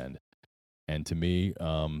tight end. And to me,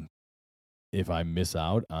 if I miss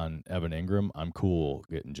out on Evan Ingram, I'm cool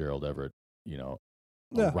getting Gerald Everett, a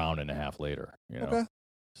round and a half later. Okay.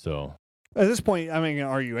 So at this point, I'm not going to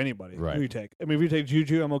argue anybody. Right. Who you take? I mean, if you take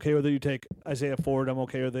Juju, I'm okay with it. You take Isaiah Ford, I'm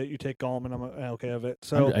okay with it. You take Gallman, I'm okay with it.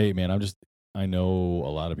 So, I know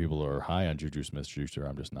a lot of people are high on Juju Smith-Schuster.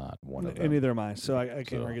 I'm just not one of them. And neither am I. So I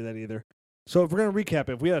can't argue that either. So if we're going to recap,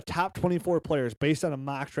 if we had a top 24 players based on a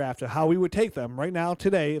mock draft of how we would take them right now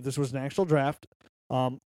today, if this was an actual draft,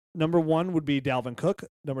 number 1 would be Dalvin Cook.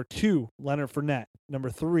 Number 2, Leonard Fournette. Number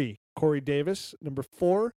 3, Corey Davis. Number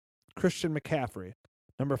 4, Christian McCaffrey.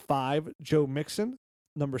 Number 5, Joe Mixon.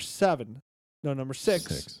 Number 6,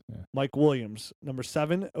 yeah. Mike Williams. Number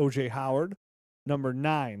 7, O.J. Howard. Number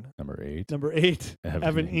 9. Number 8.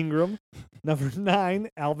 Evan Ingram. Number 9,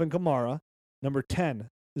 Alvin Kamara. Number 10,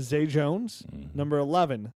 Zay Jones. Mm-hmm. Number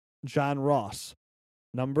 11, John Ross.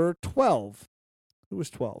 Number 12. Who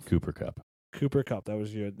was 12? Cooper Kupp. Cooper Kupp. That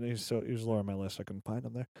was you. He was lower on my list. I couldn't find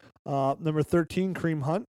him there. Number 13, Kareem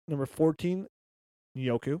Hunt. Number 14,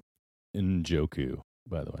 Njoku. Njoku,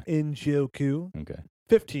 by the way. Njoku. Okay.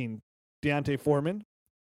 15, Deontay Foreman.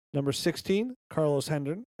 Number 16, Carlos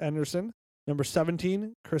Henderson. Number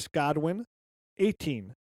 17, Chris Godwin.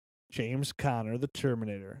 18, James Conner, the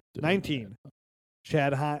Terminator. 19,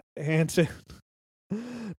 Chad Hansen.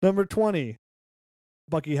 Number 20,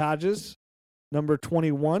 Bucky Hodges. Number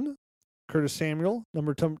 21, Curtis Samuel.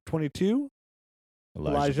 Number 22,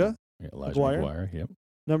 Elijah McGuire. Yep.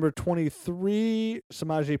 Number 23,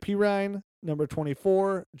 Samaje Perine. Number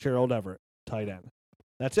 24, Gerald Everett, tight end.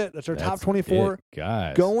 That's it. That's our top 24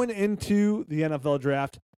 guys going into the NFL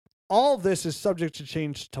draft. All of this is subject to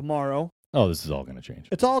change tomorrow. Oh, this is all going to change.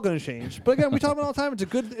 It's all going to change. But again, we talk about it all the time.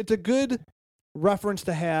 It's a good reference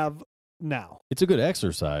to have now. It's a good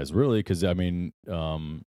exercise, really, because I mean,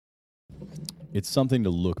 it's something to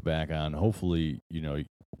look back on. Hopefully,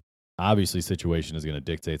 obviously situation is going to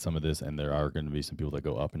dictate some of this, and there are going to be some people that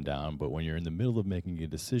go up and down. But when you're in the middle of making a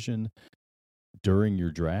decision during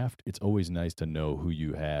your draft, it's always nice to know who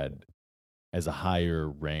you had as a higher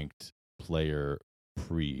ranked player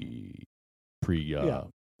pre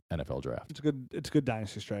NFL draft. It's a good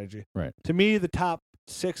dynasty strategy. Right. To me, the top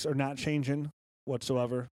 6 are not changing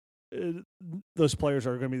whatsoever. Those players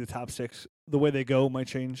are going to be the top 6. The way they go might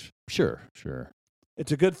change. Sure.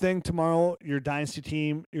 It's a good thing tomorrow, your dynasty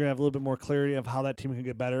team, you're going to have a little bit more clarity of how that team can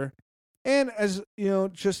get better. And as,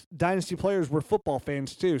 just dynasty players, we're football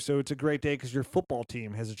fans too. So it's a great day because your football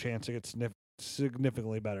team has a chance to get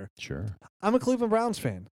significantly better. Sure. I'm a Cleveland Browns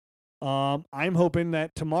fan. I'm hoping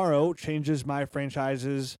that tomorrow changes my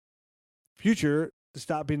franchise's future to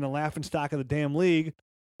stop being the laughingstock of the damn league,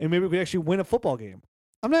 and maybe we could actually win a football game.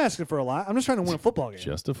 I'm not asking for a lot. I'm just trying to win a football game.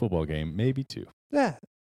 Just a football game, maybe 2. Yeah.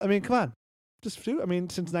 I mean, come on. Just 2. I mean,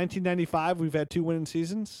 since 1995, we've had 2 winning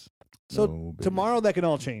seasons. So tomorrow that can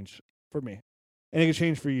all change for me, and it can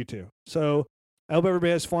change for you too. So I hope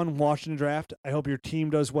everybody has fun watching the draft. I hope your team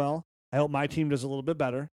does well. I hope my team does a little bit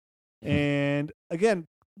better. And again,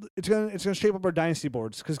 it's gonna shape up our dynasty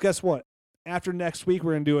boards, because guess what? After next week,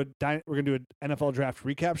 we're gonna do an NFL draft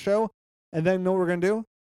recap show, and then know what we're gonna do?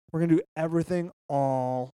 We're gonna do everything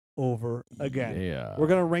all over again. Yeah. We're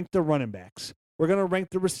gonna rank the running backs. We're gonna rank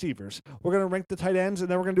the receivers. We're gonna rank the tight ends, and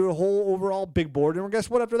then we're gonna do a whole overall big board. And guess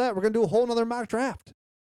what? After that, we're gonna do a whole another mock draft.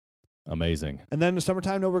 Amazing. And then in the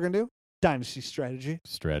summertime, know what we're gonna do? Dynasty strategy.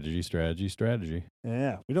 Strategy.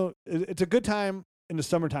 Yeah, we don't. It's a good time. In the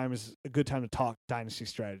summertime is a good time to talk dynasty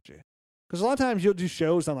strategy, because a lot of times you'll do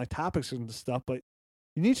shows on like topics and stuff, but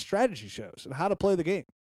you need strategy shows and how to play the game.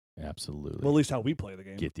 Absolutely. Well, at least how we play the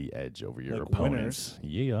game. Get the edge over your like opponents.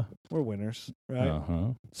 Winners. Yeah. We're winners, right?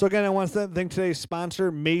 Uh-huh. So again, I want to thank today's sponsor,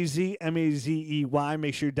 Mazey, Mazey.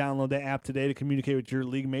 Make sure you download the app today to communicate with your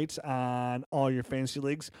league mates on all your fantasy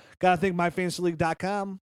leagues. Got to thank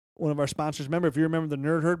myfantasyleague.com, one of our sponsors. Remember, if you remember the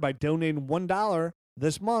Nerd Herd, by donating $1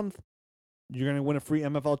 this month, you're going to win a free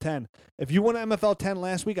MFL 10. If you won an MFL 10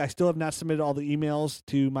 last week, I still have not submitted all the emails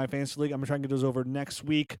to my fantasy league. I'm going to try and get those over next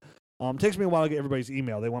week. It takes me a while to get everybody's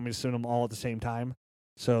email. They want me to send them all at the same time.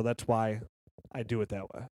 So that's why I do it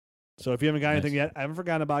that way. So if you haven't got anything yet, I haven't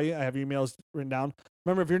forgotten about you. I have your emails written down.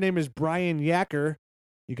 Remember, if your name is Brian Yacker,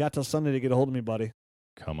 you got till Sunday to get a hold of me, buddy.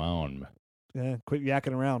 Come on. Yeah, quit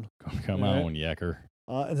yakking around. Come on, Yacker.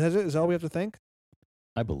 Is that all we have to think?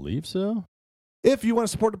 I believe so. If you want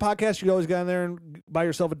to support the podcast, you can always go in there and buy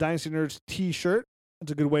yourself a Dynasty Nerds t-shirt.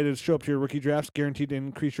 It's a good way to show up to your rookie drafts, guaranteed to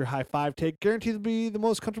increase your high five take, guaranteed to be the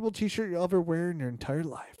most comfortable t-shirt you'll ever wear in your entire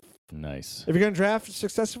life. Nice. If you're going to draft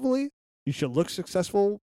successfully, you should look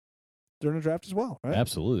successful during the draft as well, right?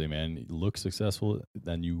 Absolutely, man. Look successful,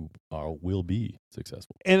 then you will be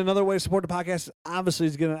successful. And another way to support the podcast, obviously,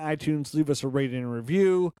 is get on iTunes, leave us a rating and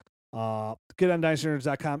review. Get on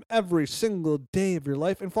DynastyNerds.com every single day of your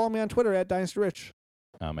life, and follow me on Twitter at DynastyRich.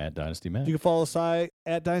 I'm at Dynasty Matt. You can follow us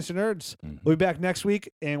at Dynasty Nerds. Mm-hmm. We'll be back next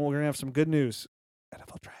week, and we're going to have some good news.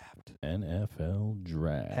 NFL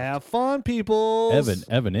Draft. Have fun, people.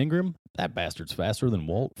 Evan Ingram, that bastard's faster than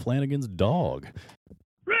Walt Flanagan's dog.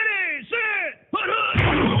 Ready, set, put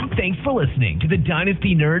up! Thanks for listening to the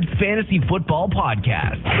Dynasty Nerds Fantasy Football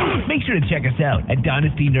Podcast. Make sure to check us out at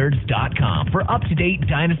DynastyNerds.com for up-to-date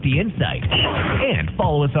Dynasty insight. And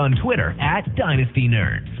follow us on Twitter at Dynasty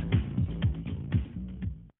Nerds.